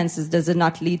surveillance? Does it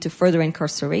not lead to further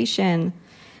incarceration?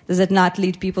 Does it not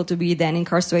lead people to be then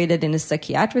incarcerated in a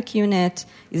psychiatric unit?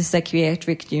 Is a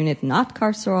psychiatric unit not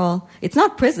carceral? It's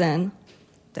not prison.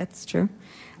 That's true.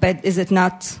 But is it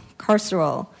not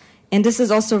carceral? And this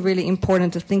is also really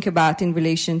important to think about in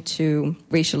relation to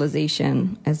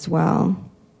racialization as well.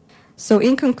 So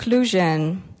in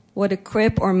conclusion, what a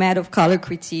CRIP or MAD of color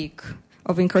critique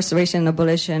of incarceration and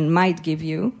abolition might give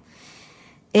you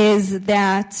is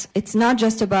that it's not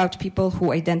just about people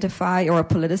who identify or are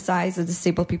politicized as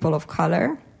disabled people of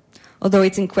color, although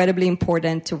it's incredibly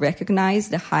important to recognize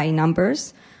the high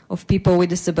numbers of people with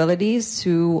disabilities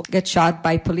who get shot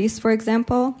by police, for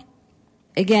example.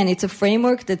 Again, it's a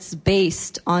framework that's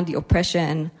based on the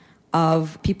oppression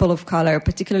of people of color,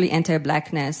 particularly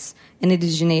anti-blackness and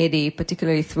indigeneity,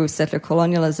 particularly through settler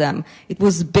colonialism. It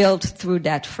was built through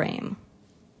that frame.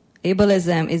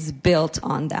 Ableism is built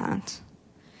on that.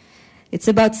 It's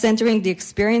about centering the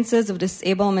experiences of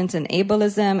disablement and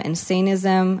ableism and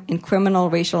saneism in criminal,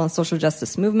 racial, and social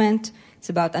justice movement. It's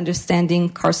about understanding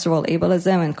carceral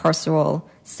ableism and carceral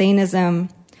saneism.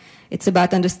 It's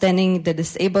about understanding the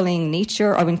disabling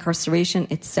nature of incarceration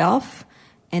itself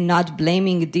and not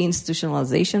blaming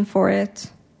deinstitutionalization for it.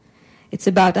 It's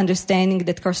about understanding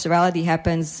that carcerality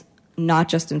happens not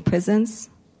just in prisons.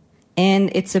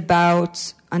 And it's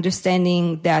about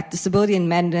understanding that disability and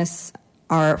madness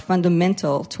are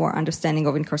fundamental to our understanding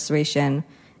of incarceration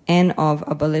and of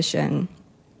abolition.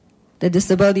 The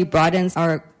disability broadens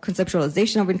our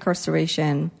conceptualization of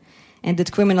incarceration, and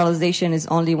that criminalization is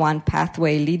only one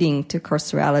pathway leading to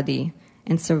carcerality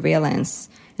and surveillance.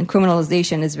 And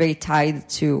criminalization is very tied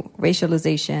to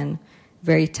racialization,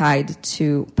 very tied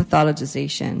to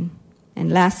pathologization.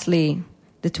 And lastly,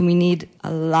 that we need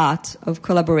a lot of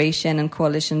collaboration and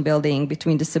coalition building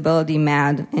between disability,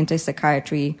 MAD,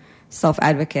 anti-psychiatry,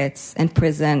 self-advocates, and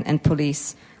prison and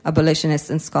police, abolitionists,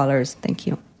 and scholars. Thank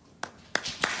you.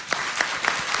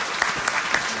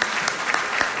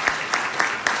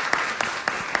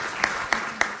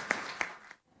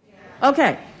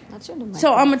 Okay.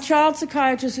 So I'm a child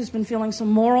psychiatrist who's been feeling some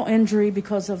moral injury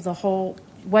because of the whole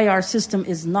way our system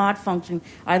is not functioning.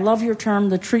 I love your term,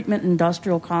 the treatment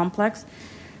industrial complex.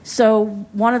 So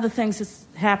one of the things that's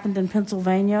happened in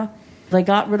Pennsylvania, they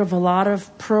got rid of a lot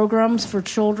of programs for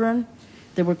children.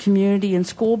 They were community and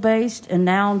school-based, and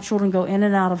now children go in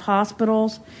and out of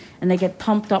hospitals, and they get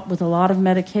pumped up with a lot of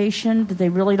medication that they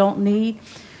really don't need.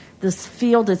 This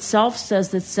field itself says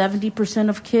that 70%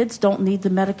 of kids don't need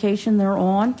the medication they're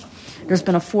on. There's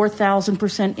been a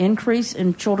 4,000% increase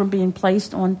in children being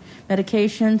placed on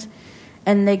medications,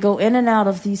 and they go in and out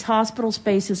of these hospital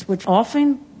spaces, which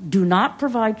often do not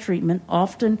provide treatment,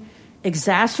 often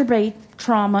exacerbate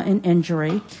trauma and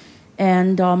injury.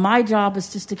 And my job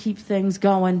is just to keep things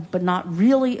going, but not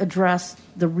really address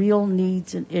the real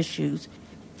needs and issues.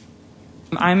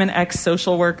 I'm an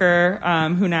ex-social worker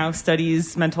who now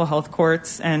studies mental health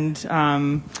courts and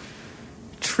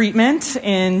treatment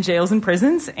in jails and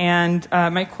prisons. And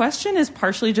my question is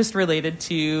partially just related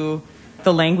to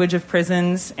the language of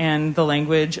prisons and the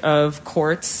language of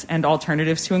courts and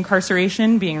alternatives to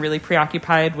incarceration, being really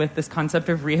preoccupied with this concept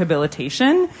of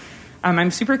rehabilitation.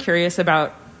 I'm super curious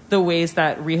about the ways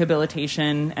that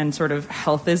rehabilitation and sort of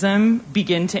healthism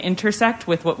begin to intersect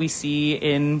with what we see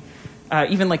in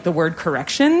even like the word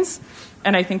corrections.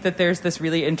 And I think that there's this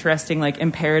really interesting like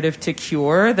imperative to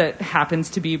cure that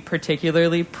happens to be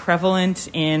particularly prevalent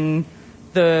in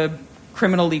the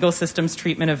criminal legal system's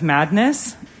treatment of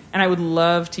madness. And I would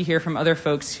love to hear from other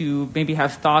folks who maybe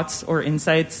have thoughts or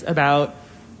insights about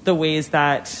the ways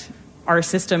that our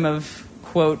system of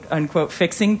quote unquote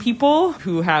fixing people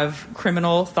who have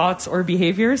criminal thoughts or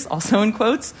behaviors, also in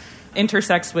quotes,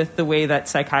 intersects with the way that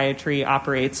psychiatry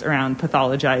operates around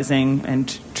pathologizing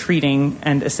and treating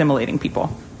and assimilating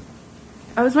people.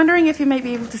 I was wondering if you might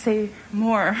be able to say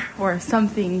more or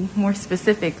something more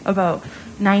specific about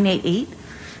 988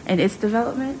 and its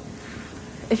development.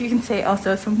 If you can say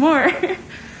also some more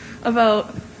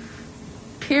about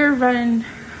peer-run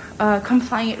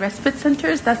compliant respite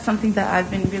centers. That's something that I've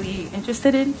been really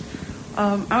interested in.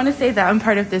 I want to say that I'm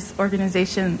part of this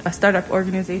organization, a startup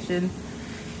organization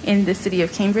in the city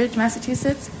of Cambridge,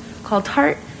 Massachusetts, called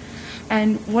HEART.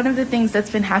 And one of the things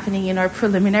that's been happening in our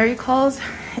preliminary calls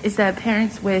is that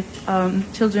parents with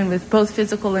children with both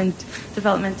physical and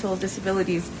developmental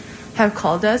disabilities have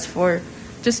called us for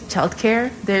just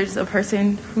childcare. There's a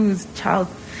person whose child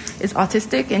is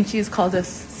autistic, and she's called us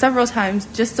several times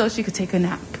just so she could take a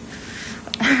nap.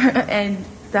 And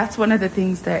that's one of the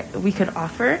things that we could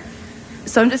offer.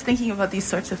 So I'm just thinking about these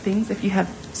sorts of things, if you have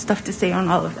stuff to say on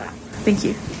all of that. Thank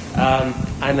you.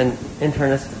 I'm an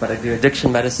internist, but I do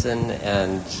addiction medicine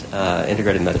and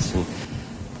integrated medicine.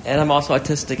 And I'm also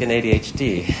autistic and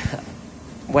ADHD.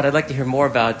 What I'd like to hear more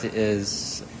about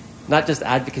is not just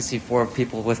advocacy for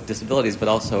people with disabilities, but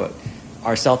also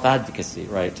our self-advocacy,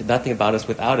 right? Nothing about us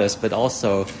without us, but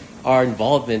also our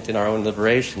involvement in our own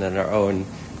liberation and our own,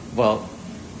 well,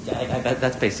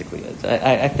 that's basically it.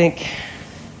 I think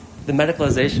the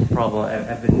medicalization problem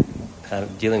I've been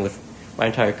dealing with my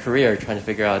entire career, trying to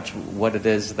figure out what it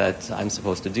is that I'm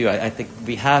supposed to do. I think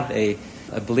we have a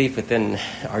belief within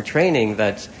our training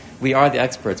that we are the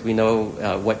experts. We know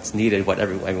what's needed, what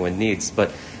everyone needs. But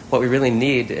what we really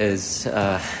need is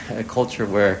a culture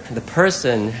where the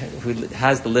person who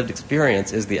has the lived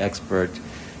experience is the expert.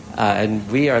 And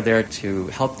we are there to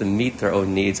help them meet their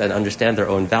own needs and understand their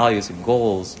own values and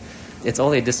goals. It's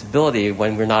only a disability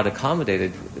when we're not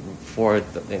accommodated for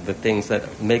the things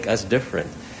that make us different.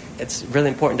 It's really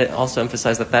important to also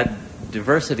emphasize that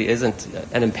diversity isn't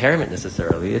an impairment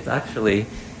necessarily. It's actually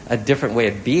a different way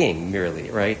of being merely,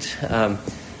 right?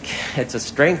 It's a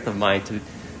strength of mine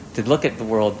to look at the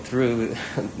world through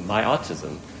my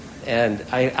autism. And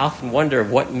I often wonder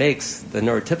what makes the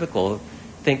neurotypical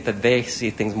think that they see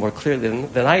things more clearly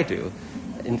than I do.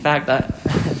 In fact, the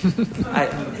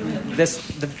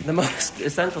most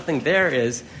essential thing there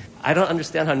is I don't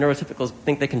understand how neurotypicals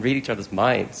think they can read each other's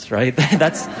minds, right?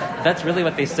 That's really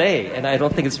what they say, and I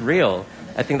don't think it's real.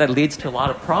 I think that leads to a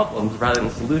lot of problems rather than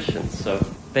solutions. So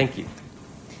thank you.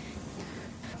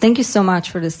 Thank you so much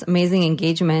for this amazing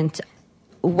engagement.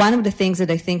 One of the things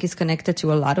that I think is connected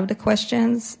to a lot of the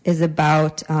questions is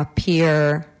about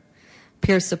peer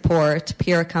support,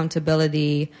 peer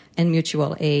accountability, and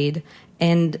mutual aid.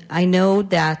 And I know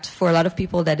that for a lot of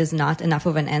people that is not enough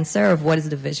of an answer of what is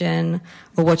the vision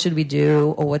or what should we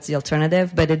do or what's the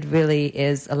alternative, but it really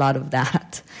is a lot of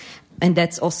that. And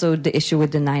that's also the issue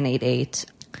with the 988.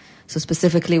 So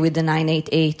specifically with the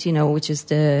 988, which is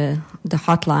the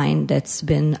hotline that's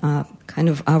been kind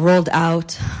of rolled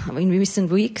out in recent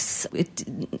weeks.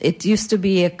 It used to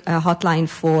be a hotline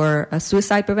for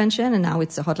suicide prevention, and now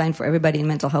it's a hotline for everybody in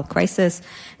mental health crisis.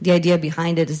 The idea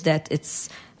behind it is that it's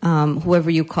whoever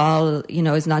you call,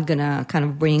 is not going to kind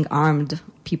of bring armed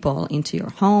people into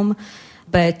your home.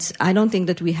 But I don't think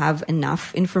that we have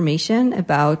enough information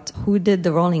about who did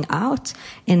the rolling out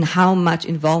and how much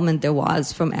involvement there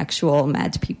was from actual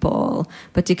mad people,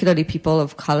 particularly people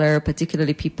of color,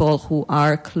 particularly people who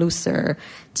are closer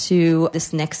to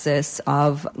this nexus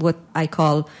of what I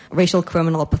call racial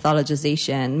criminal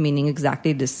pathologization, meaning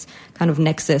exactly this kind of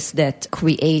nexus that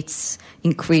creates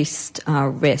increased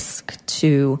risk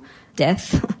to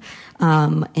death.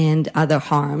 And other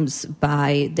harms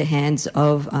by the hands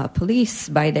of police,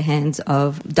 by the hands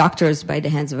of doctors, by the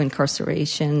hands of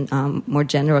incarceration, more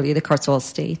generally, the carceral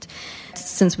state.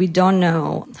 Since we don't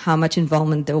know how much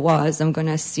involvement there was, I'm going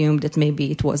to assume that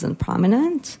maybe it wasn't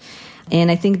prominent. And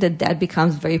I think that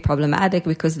becomes very problematic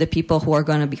because the people who are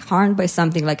going to be harmed by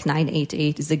something like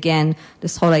 988 is, again,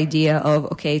 this whole idea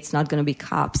of, okay, it's not going to be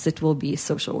cops, it will be a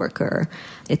social worker.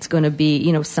 It's going to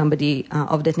be, somebody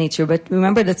of that nature. But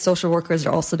remember that social workers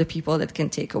are also the people that can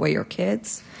take away your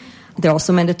kids. They're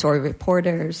also mandatory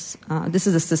reporters. This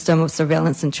is a system of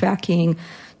surveillance and tracking.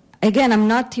 Again, I'm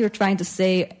not here trying to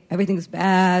say everything's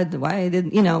bad,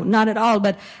 not at all,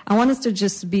 but I want us to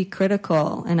just be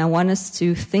critical, and I want us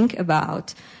to think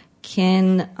about,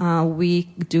 can we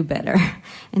do better?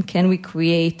 And can we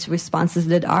create responses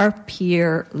that are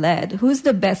peer-led? Who's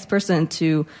the best person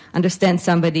to understand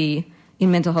somebody in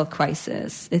mental health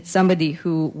crisis? It's somebody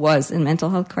who was in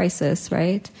mental health crisis,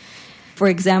 right? For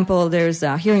example, there's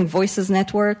Hearing Voices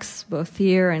networks, both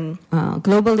here and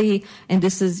globally, and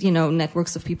this is,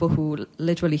 networks of people who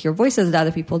literally hear voices that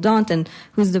other people don't, and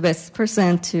who's the best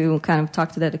person to kind of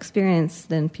talk to that experience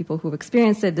than people who've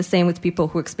experienced it, the same with people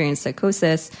who experience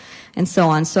psychosis, and so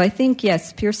on. So I think,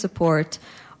 yes, peer support.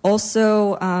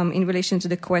 Also, in relation to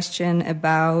the question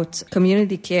about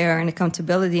community care and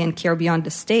accountability and care beyond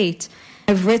the state,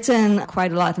 I've written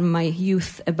quite a lot in my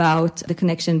youth about the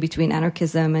connection between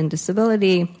anarchism and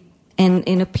disability. And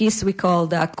in a piece we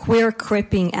called Queer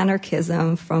Cripping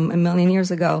Anarchism from a million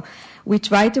years ago, we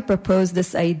tried to propose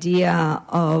this idea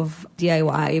of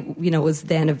DIY, was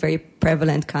then a very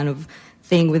prevalent kind of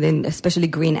thing within especially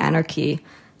green anarchy.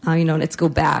 Let's go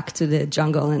back to the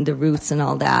jungle and the roots and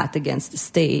all that against the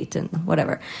state and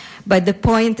whatever. But the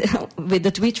point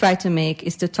that we try to make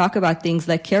is to talk about things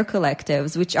like care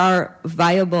collectives, which are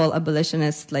viable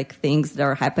abolitionist-like things that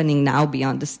are happening now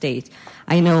beyond the state.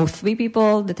 I know 3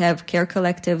 people that have care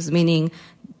collectives, meaning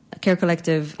care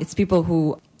collective, it's people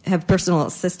who have personal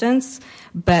assistance,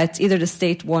 but either the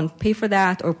state won't pay for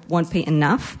that or won't pay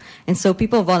enough. And so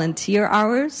people volunteer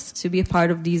hours to be a part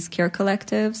of these care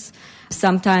collectives.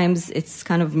 Sometimes it's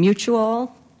kind of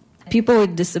mutual. People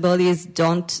with disabilities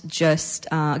don't just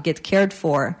get cared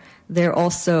for. They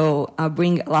also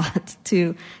bring a lot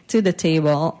to the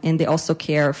table, and they also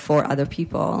care for other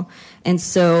people. And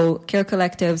so care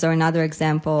collectives are another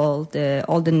example.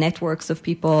 All the networks of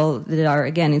people that are,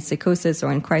 again, in psychosis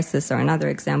or in crisis are another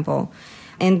example.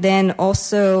 And then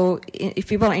also, if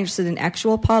people are interested in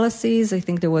actual policies, I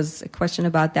think there was a question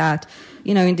about that.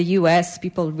 In the U.S.,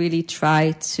 people really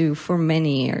try to, for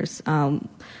many years,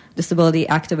 disability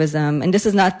activism, and this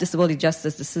is not disability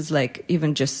justice, this is like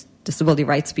even just disability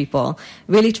rights people,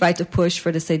 really try to push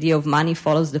for this idea of money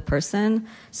follows the person.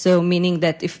 So meaning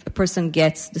that if a person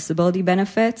gets disability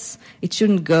benefits, it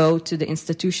shouldn't go to the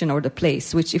institution or the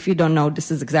place, which if you don't know,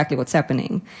 this is exactly what's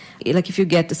happening. Like if you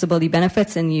get disability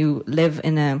benefits and you live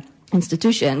in an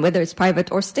institution, whether it's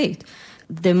private or state,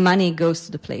 the money goes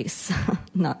to the place,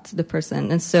 not to the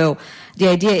person. And so the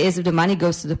idea is if the money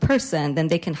goes to the person, then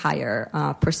they can hire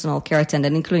a personal care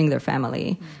attendant, including their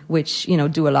family, which,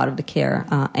 do a lot of the care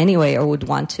anyway or would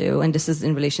want to. And this is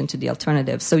in relation to the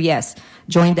alternative. So yes,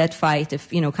 join that fight if,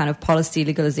 kind of policy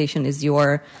legalization is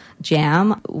your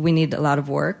jam. We need a lot of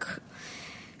work.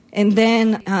 And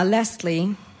then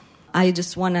lastly, I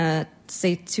just want to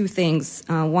say 2 things.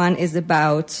 One is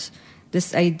about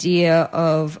this idea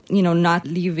of, not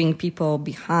leaving people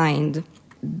behind.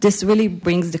 This really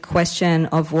brings the question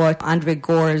of what Andre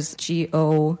Gorz,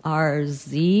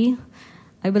 Gorz,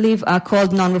 I believe,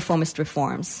 called non-reformist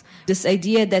reforms. This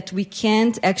idea that we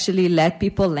can't actually let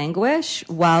people languish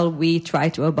while we try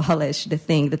to abolish the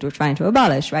thing that we're trying to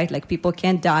abolish, right? Like people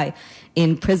can't die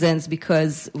in prisons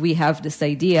because we have this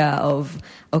idea of,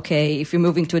 okay, if you're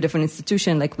moving to a different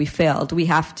institution, like we failed, we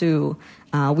have to,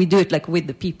 we do it like with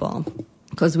the people.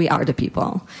 because we are the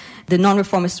people. The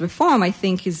non-reformist reform, I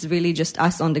think, is really just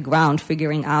us on the ground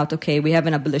figuring out, okay, we have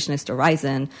an abolitionist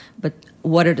horizon, but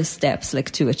what are the steps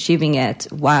to achieving it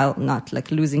while not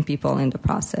losing people in the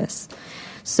process?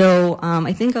 So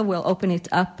I think I will open it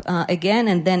up again,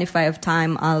 and then if I have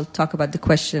time, I'll talk about the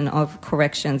question of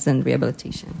corrections and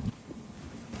rehabilitation.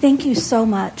 Thank you so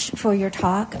much for your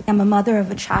talk. I'm a mother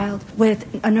of a child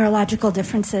with neurological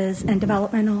differences and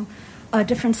developmental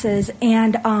differences,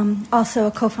 and also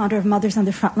a co-founder of Mothers on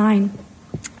the Front Line.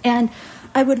 And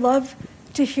I would love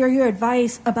to hear your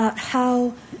advice about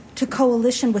how to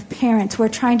coalition with parents. We're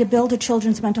trying to build a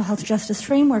children's mental health justice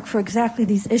framework for exactly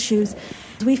these issues.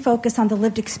 We focus on the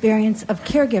lived experience of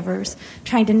caregivers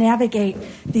trying to navigate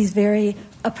these very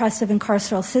oppressive and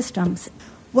carceral systems.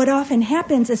 What often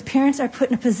happens is parents are put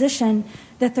in a position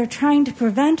that they're trying to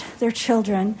prevent their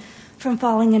children from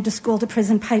falling into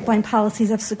school-to-prison pipeline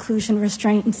policies of seclusion,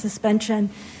 restraint, and suspension,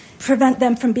 prevent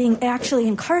them from being actually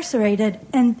incarcerated,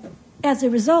 and as a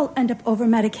result end up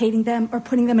over-medicating them or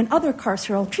putting them in other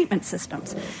carceral treatment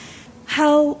systems.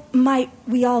 How might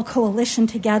we all coalition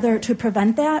together to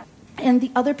prevent that? And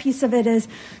the other piece of it is,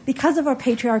 because of our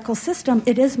patriarchal system,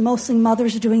 it is mostly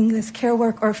mothers doing this care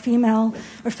work or female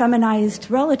or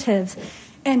feminized relatives,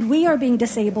 and we are being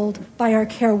disabled by our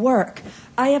care work.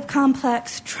 I have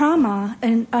complex trauma,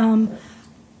 and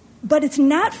but it's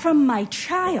not from my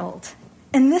child,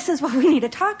 and this is what we need to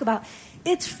talk about.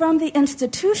 It's from the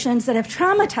institutions that have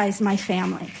traumatized my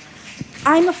family.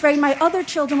 I'm afraid my other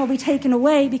children will be taken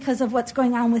away because of what's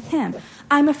going on with him.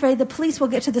 I'm afraid the police will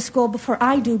get to the school before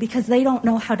I do because they don't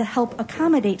know how to help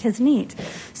accommodate his needs.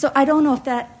 So I don't know if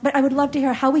that, but I would love to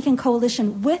hear how we can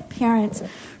coalition with parents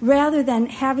rather than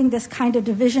having this kind of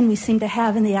division we seem to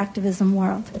have in the activism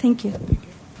world. Thank you.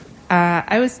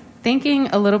 I was thinking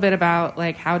a little bit about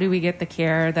how do we get the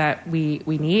care that we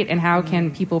need, and how can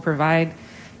people provide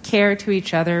care to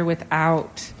each other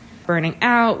without burning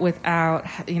out, without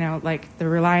the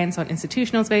reliance on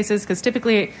institutional spaces, because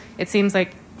typically it seems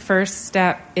like first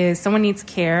step is someone needs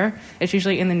care. It's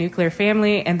usually in the nuclear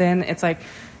family, and then it's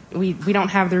we don't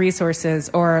have the resources,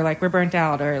 or we're burnt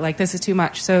out, or this is too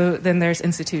much. So then there's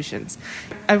institutions.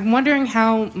 I'm wondering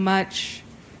how much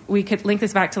we could link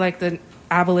this back to the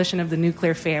abolition of the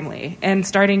nuclear family and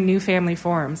starting new family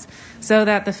forms, so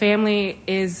that the family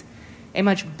is a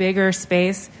much bigger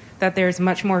space, that there's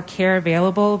much more care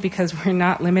available, because we're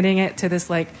not limiting it to this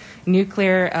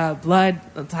nuclear blood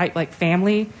type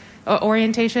family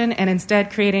orientation, and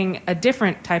instead creating a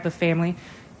different type of family.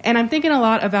 And I'm thinking a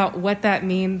lot about what that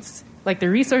means, the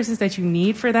resources that you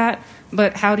need for that,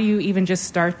 but how do you even just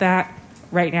start that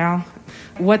right now?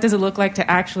 What does it look like to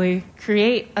actually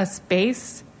create a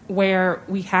space where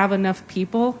we have enough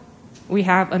people, we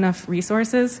have enough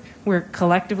resources, we're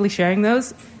collectively sharing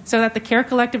those, so that the care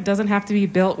collective doesn't have to be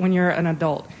built when you're an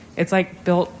adult. It's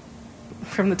built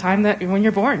from the time that when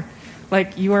you're born.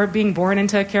 You are being born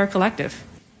into a care collective.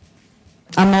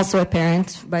 I'm also a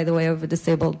parent, by the way, of a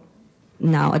disabled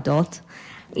now adult.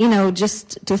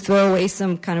 Just to throw away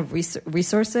some kind of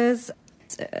resources,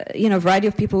 a variety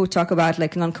of people who talk about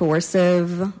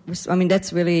non-coercive. I mean,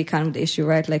 that's really kind of the issue,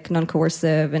 right?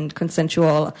 Non-coercive and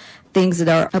consensual things that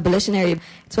are abolitionary.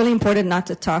 It's really important not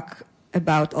to talk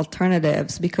about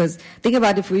alternatives, because think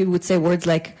about if we would say words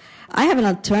like, I have an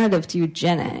alternative to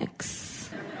eugenics.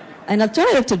 An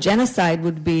alternative to genocide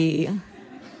would be,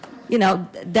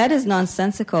 that is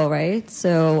nonsensical, right?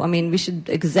 So, I mean, we should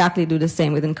exactly do the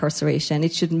same with incarceration.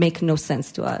 It should make no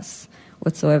sense to us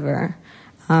whatsoever.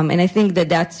 And I think that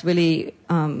that's really,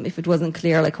 if it wasn't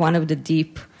clear, one of the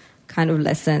deep kind of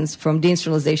lessons from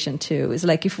deinstitutionalization too, is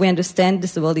if we understand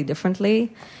disability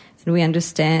differently, and we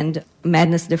understand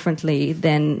madness differently,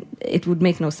 then it would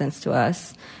make no sense to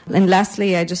us. And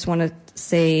lastly, I just want to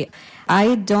say,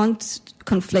 I don't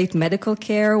conflate medical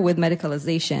care with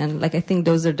medicalization. I think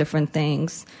those are different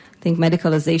things. I think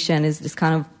medicalization is this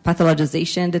kind of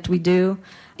pathologization that we do.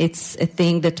 It's a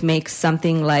thing that makes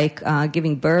something like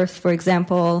giving birth, for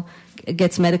example,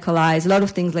 gets medicalized. A lot of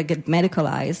things get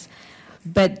medicalized.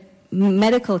 But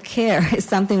medical care is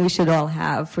something we should all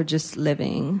have for just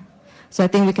living. So I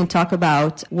think we can talk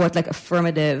about what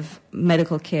affirmative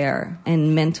medical care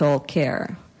and mental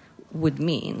care would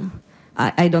mean.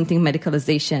 I don't think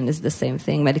medicalization is the same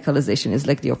thing. Medicalization is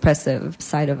the oppressive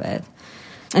side of it.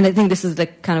 And I think this is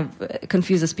kind of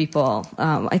confuses people.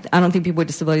 I don't think people with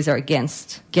disabilities are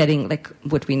against getting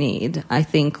what we need. I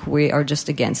think we are just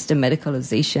against the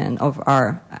medicalization of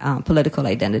our political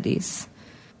identities.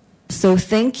 So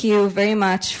thank you very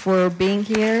much for being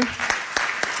here.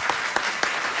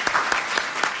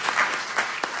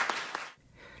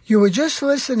 You were just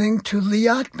listening to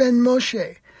Liat Ben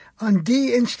Moshe, on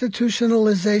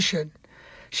deinstitutionalization.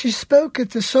 She spoke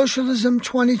at the Socialism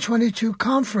 2022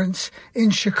 conference in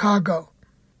Chicago.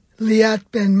 Liat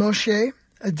Ben-Moshe,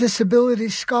 a disability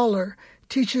scholar,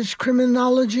 teaches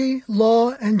criminology,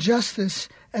 law, and justice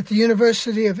at the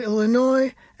University of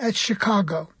Illinois at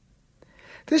Chicago.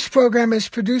 This program is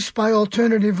produced by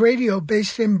Alternative Radio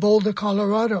based in Boulder,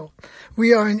 Colorado.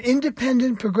 We are an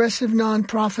independent progressive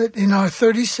nonprofit in our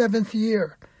 37th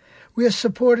year. We are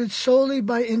supported solely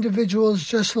by individuals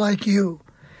just like you.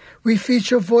 We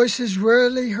feature voices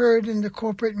rarely heard in the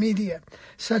corporate media,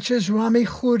 such as Rami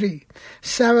Khoury,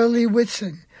 Sarah Lee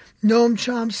Whitson, Noam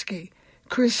Chomsky,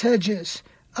 Chris Hedges,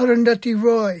 Arundhati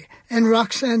Roy, and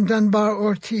Roxanne Dunbar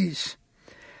Ortiz.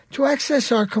 To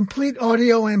access our complete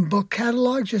audio and book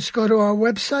catalog, just go to our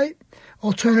website,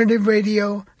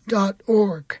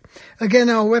 alternativeradio.org. Again,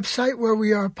 our website where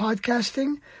we are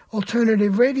podcasting,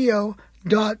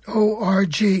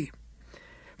 alternativeradio.org.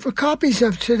 For copies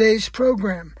of today's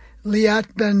program,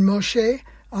 Liat Ben-Moshe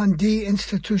on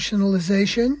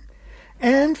deinstitutionalization,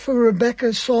 and for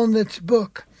Rebecca Solnit's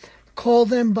book, Call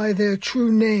Them by Their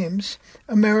True Names,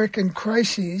 American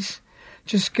Crises,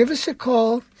 just give us a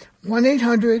call,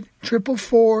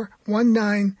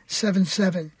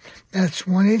 1-800-444-1977. That's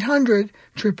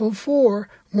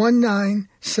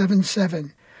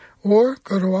 1-800-444-1977. Or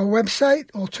go to our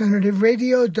website,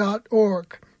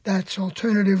 alternativeradio.org. That's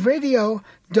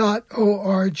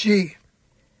alternativeradio.org.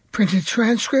 Printed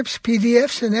transcripts,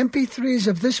 PDFs, and MP3s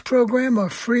of this program are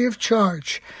free of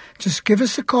charge. Just give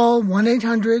us a call,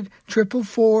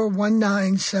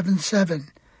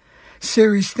 1-800-444-1977.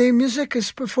 Series theme music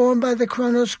is performed by the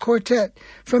Kronos Quartet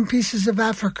from Pieces of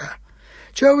Africa.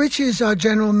 Joe Ritchie is our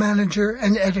general manager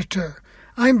and editor.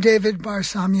 I'm David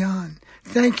Barsamian.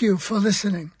 Thank you for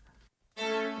listening.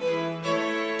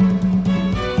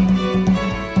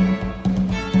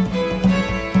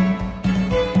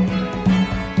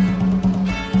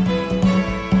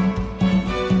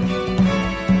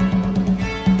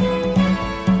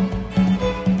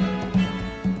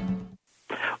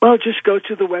 Well, just go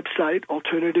to the website,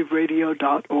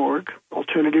 alternativeradio.org,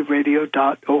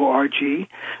 alternativeradio.org.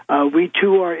 We,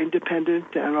 too, are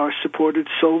independent and are supported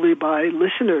solely by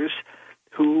listeners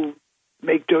who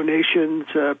make donations,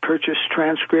 purchase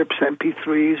transcripts,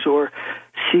 MP3s, or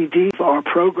CDs of our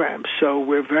programs. So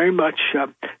we're very much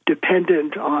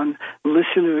dependent on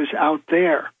listeners out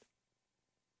there.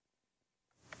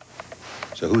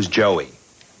 So who's Joey?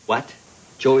 What?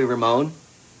 Joey Ramone?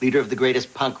 Leader of the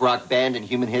greatest punk rock band in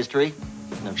human history?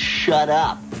 No, shut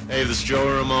up. Hey, this is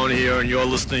Joey Ramone here, and you're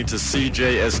listening to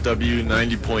CJSW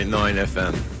 90.9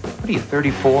 FM. What are you,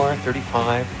 34,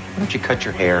 35? Why don't you cut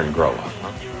your hair and grow up,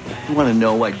 huh? You want to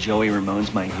know why Joey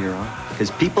Ramone's my hero? Because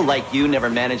people like you never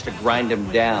managed to grind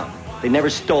him down. They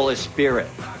never stole his spirit.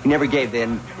 He never gave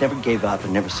in, never gave up,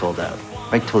 and never sold out.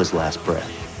 Right till his last breath.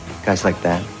 Guys like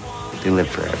that, they live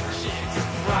forever.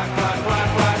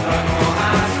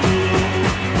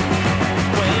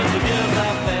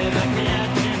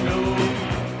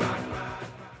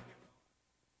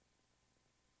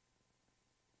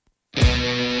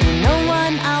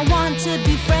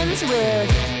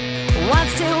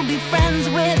 Wants to be friends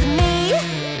with me. I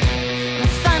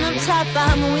find them tough,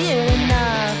 I'm weird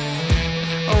enough.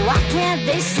 Oh, why can't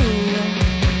they see?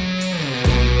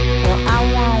 Well, I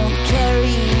won't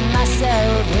carry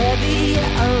myself heavy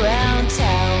around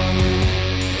town.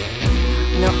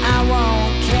 No, I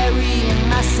won't carry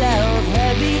myself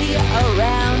heavy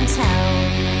around town.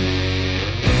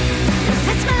 'Cause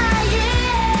it's my year.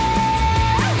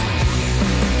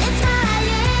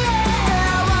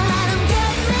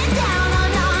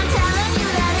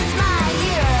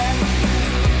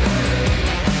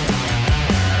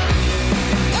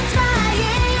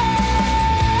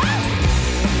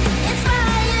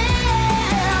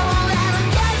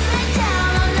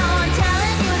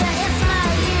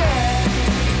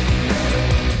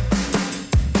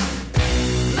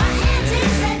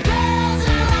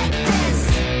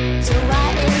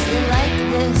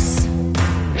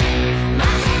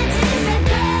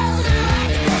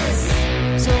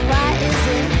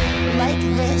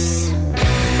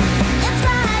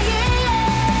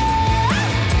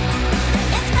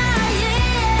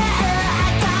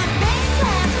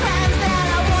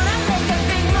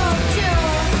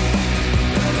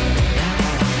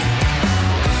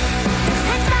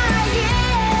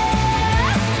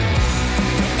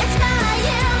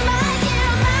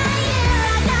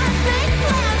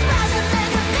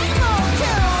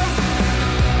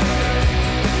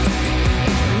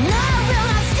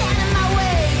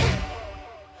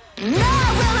 No!